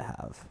would like to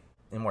have?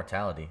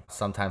 Immortality.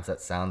 Sometimes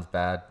that sounds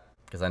bad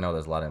because I know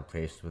there's a lot of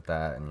implications with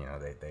that, and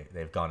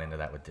they've gone into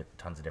that with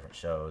tons of different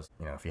shows.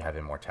 If you have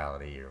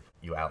immortality,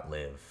 you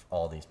outlive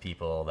all these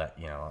people that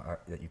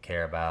that you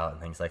care about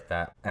and things like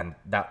that, and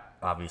that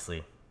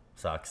obviously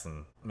sucks.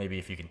 And maybe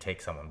if you can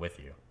take someone with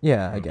you,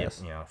 I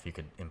guess if you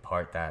could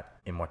impart that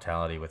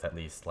immortality with at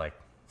least like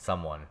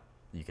someone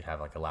you could have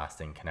like a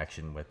lasting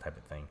connection with type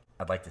of thing.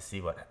 I'd like to see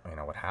what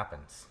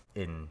happens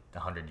in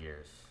 100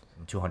 years.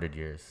 In 200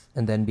 years,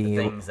 and then being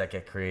things that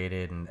get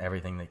created and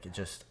everything that get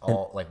just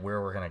all like where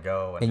we're gonna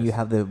go, and you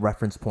have the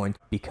reference point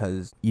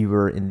because you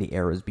were in the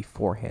eras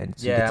beforehand,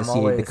 so you get to see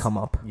it come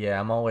up.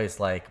 I'm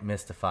always like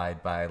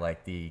mystified by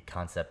like the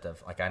concept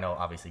of like, I know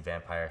obviously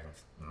vampires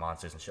and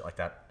monsters and shit like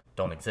that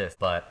don't exist,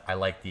 but I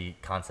like the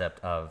concept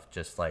of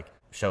just like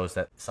shows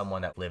that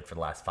someone that lived for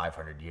the last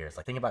 500 years,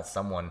 like think about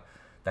someone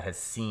that has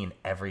seen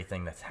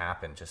everything that's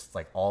happened, just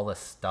like all this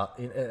stuff.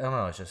 I don't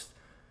know, it's just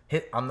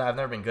I've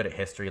never been good at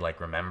history, like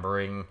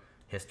remembering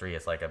history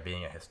as like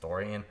being a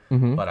historian,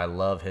 but I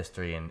love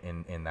history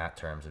in that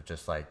terms of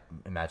just like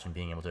imagine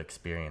being able to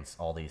experience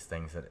all these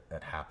things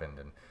that happened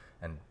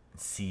and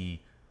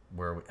see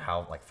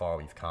how like far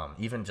we've come,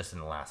 even just in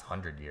the last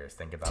 100 years.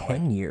 Think about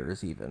 10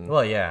 years even.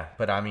 Well, yeah,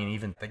 but I mean,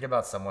 even think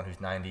about someone who's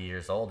 90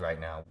 years old right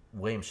now.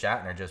 William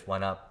Shatner just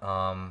went up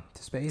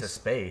to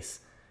space,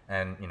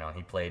 and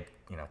he played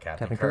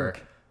Captain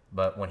Kirk.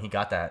 But when he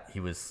got that,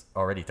 he was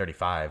already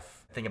 35.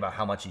 Think about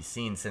how much he's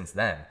seen since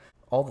then.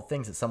 All the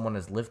things that someone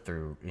has lived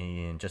through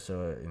in just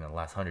the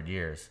last 100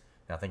 years.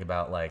 Now think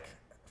about, like,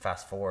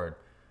 fast forward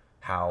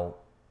how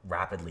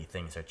rapidly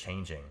things are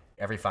changing.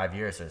 Every 5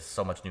 years there's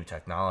so much new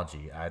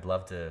technology. I'd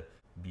love to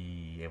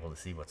be able to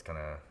see what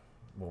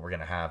we're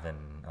gonna have in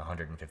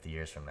 150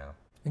 years from now.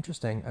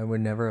 Interesting. I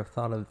would never have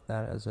thought of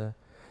that as a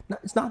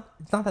it's not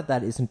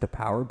that isn't a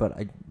power, but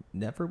I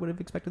never would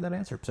have expected that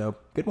answer. So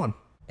good one.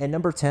 And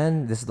number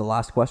 10, this is the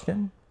last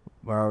question.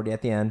 We're already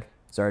at the end,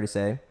 sorry to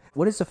say.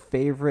 What is a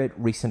favorite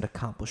recent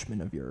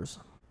accomplishment of yours?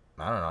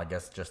 I don't know. I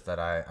guess just that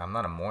I'm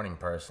not a morning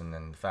person,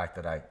 and the fact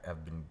that I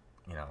have been,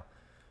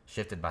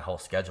 shifted my whole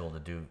schedule to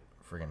do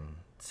friggin'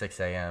 6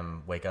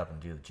 a.m., wake up and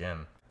do the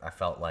gym. I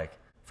felt like,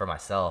 for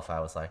myself, I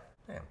was like,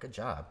 damn, good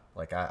job.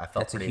 Like, I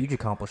felt That's a huge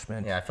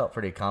accomplishment. Yeah, I felt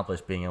pretty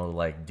accomplished being able to,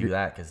 like, do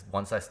that, because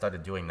once I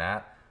started doing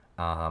that,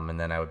 and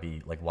then I would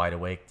be, like, wide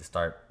awake to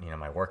start,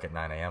 my work at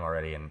 9 a.m.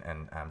 already,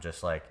 and I'm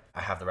just like, I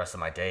have the rest of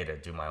my day to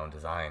do my own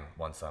design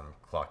once I'm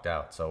clocked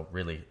out. So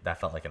really, that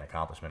felt like an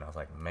accomplishment. I was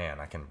like, man,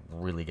 I can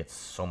really get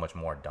so much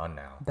more done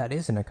now. That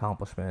is an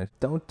accomplishment.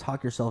 Don't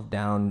talk yourself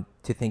down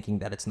to thinking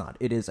that it's not.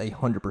 It is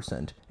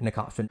 100% an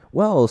accomplishment.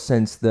 Well,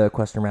 since the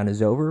question round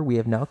is over, we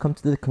have now come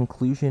to the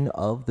conclusion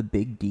of the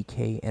Big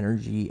DK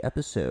Energy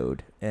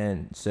episode.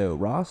 And so,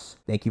 Ross,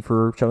 thank you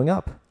for showing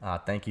up.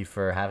 Thank you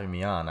for having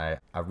me on. I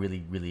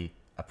really, really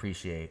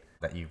appreciate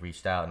that you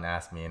reached out and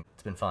asked me, and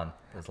it's been fun.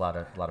 It was a lot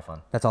of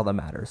fun. That's all that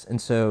matters.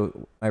 And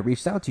so I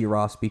reached out to you,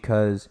 Ross,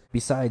 because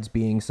besides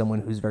being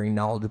someone who's very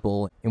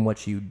knowledgeable in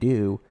what you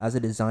do, as a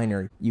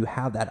designer, you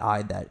have that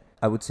eye that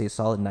I would say a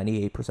solid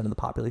 98% of the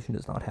population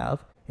does not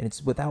have. And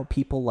it's without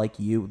people like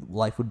you,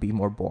 life would be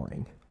more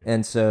boring.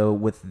 And so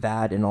with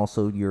that, and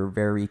also your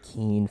very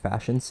keen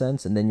fashion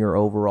sense, and then your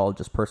overall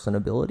just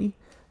personability,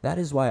 that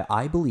is why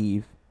I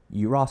believe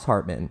you, Ross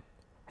Hartman,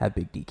 have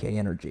Big DK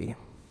Energy.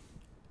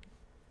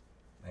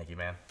 Thank you,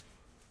 man.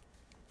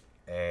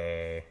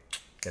 Hey,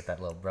 get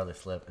that little brother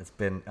slip. It's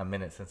been a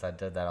minute since I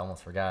did that. I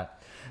almost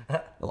forgot.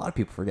 A lot of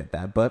people forget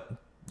that, but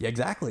yeah,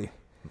 exactly.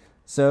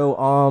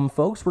 So,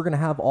 folks, we're going to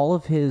have all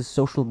of his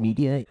social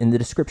media in the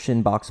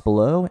description box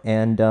below.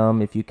 And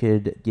if you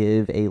could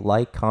give a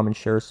like, comment,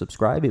 share,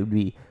 subscribe, it would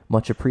be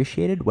much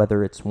appreciated.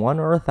 Whether it's 1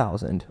 or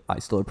 1,000, I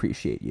still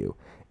appreciate you.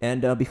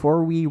 And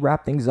before we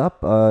wrap things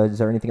up, is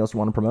there anything else you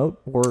want to promote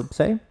or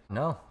say?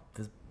 No,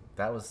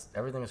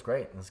 everything was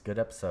great. It was a good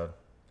episode.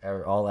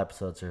 All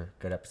episodes are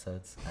good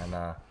episodes,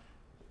 and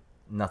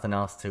nothing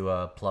else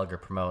to plug or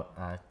promote.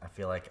 I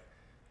feel like,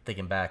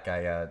 thinking back,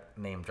 I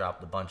name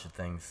dropped a bunch of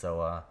things,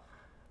 so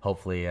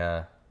hopefully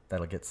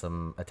that'll get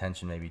some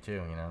attention, maybe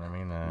too. You know what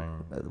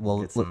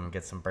I mean?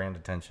 Get some brand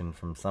attention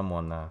from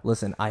someone.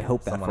 Listen, I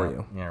hope that for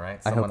you. Yeah, right.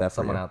 I hope that for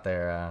someone you. Out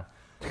there.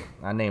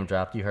 I name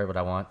dropped. You heard what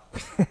I want.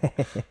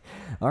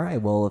 All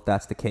right. Well, if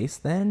that's the case,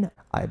 then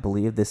I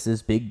believe this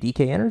is Big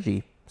DK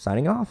Energy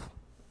signing off.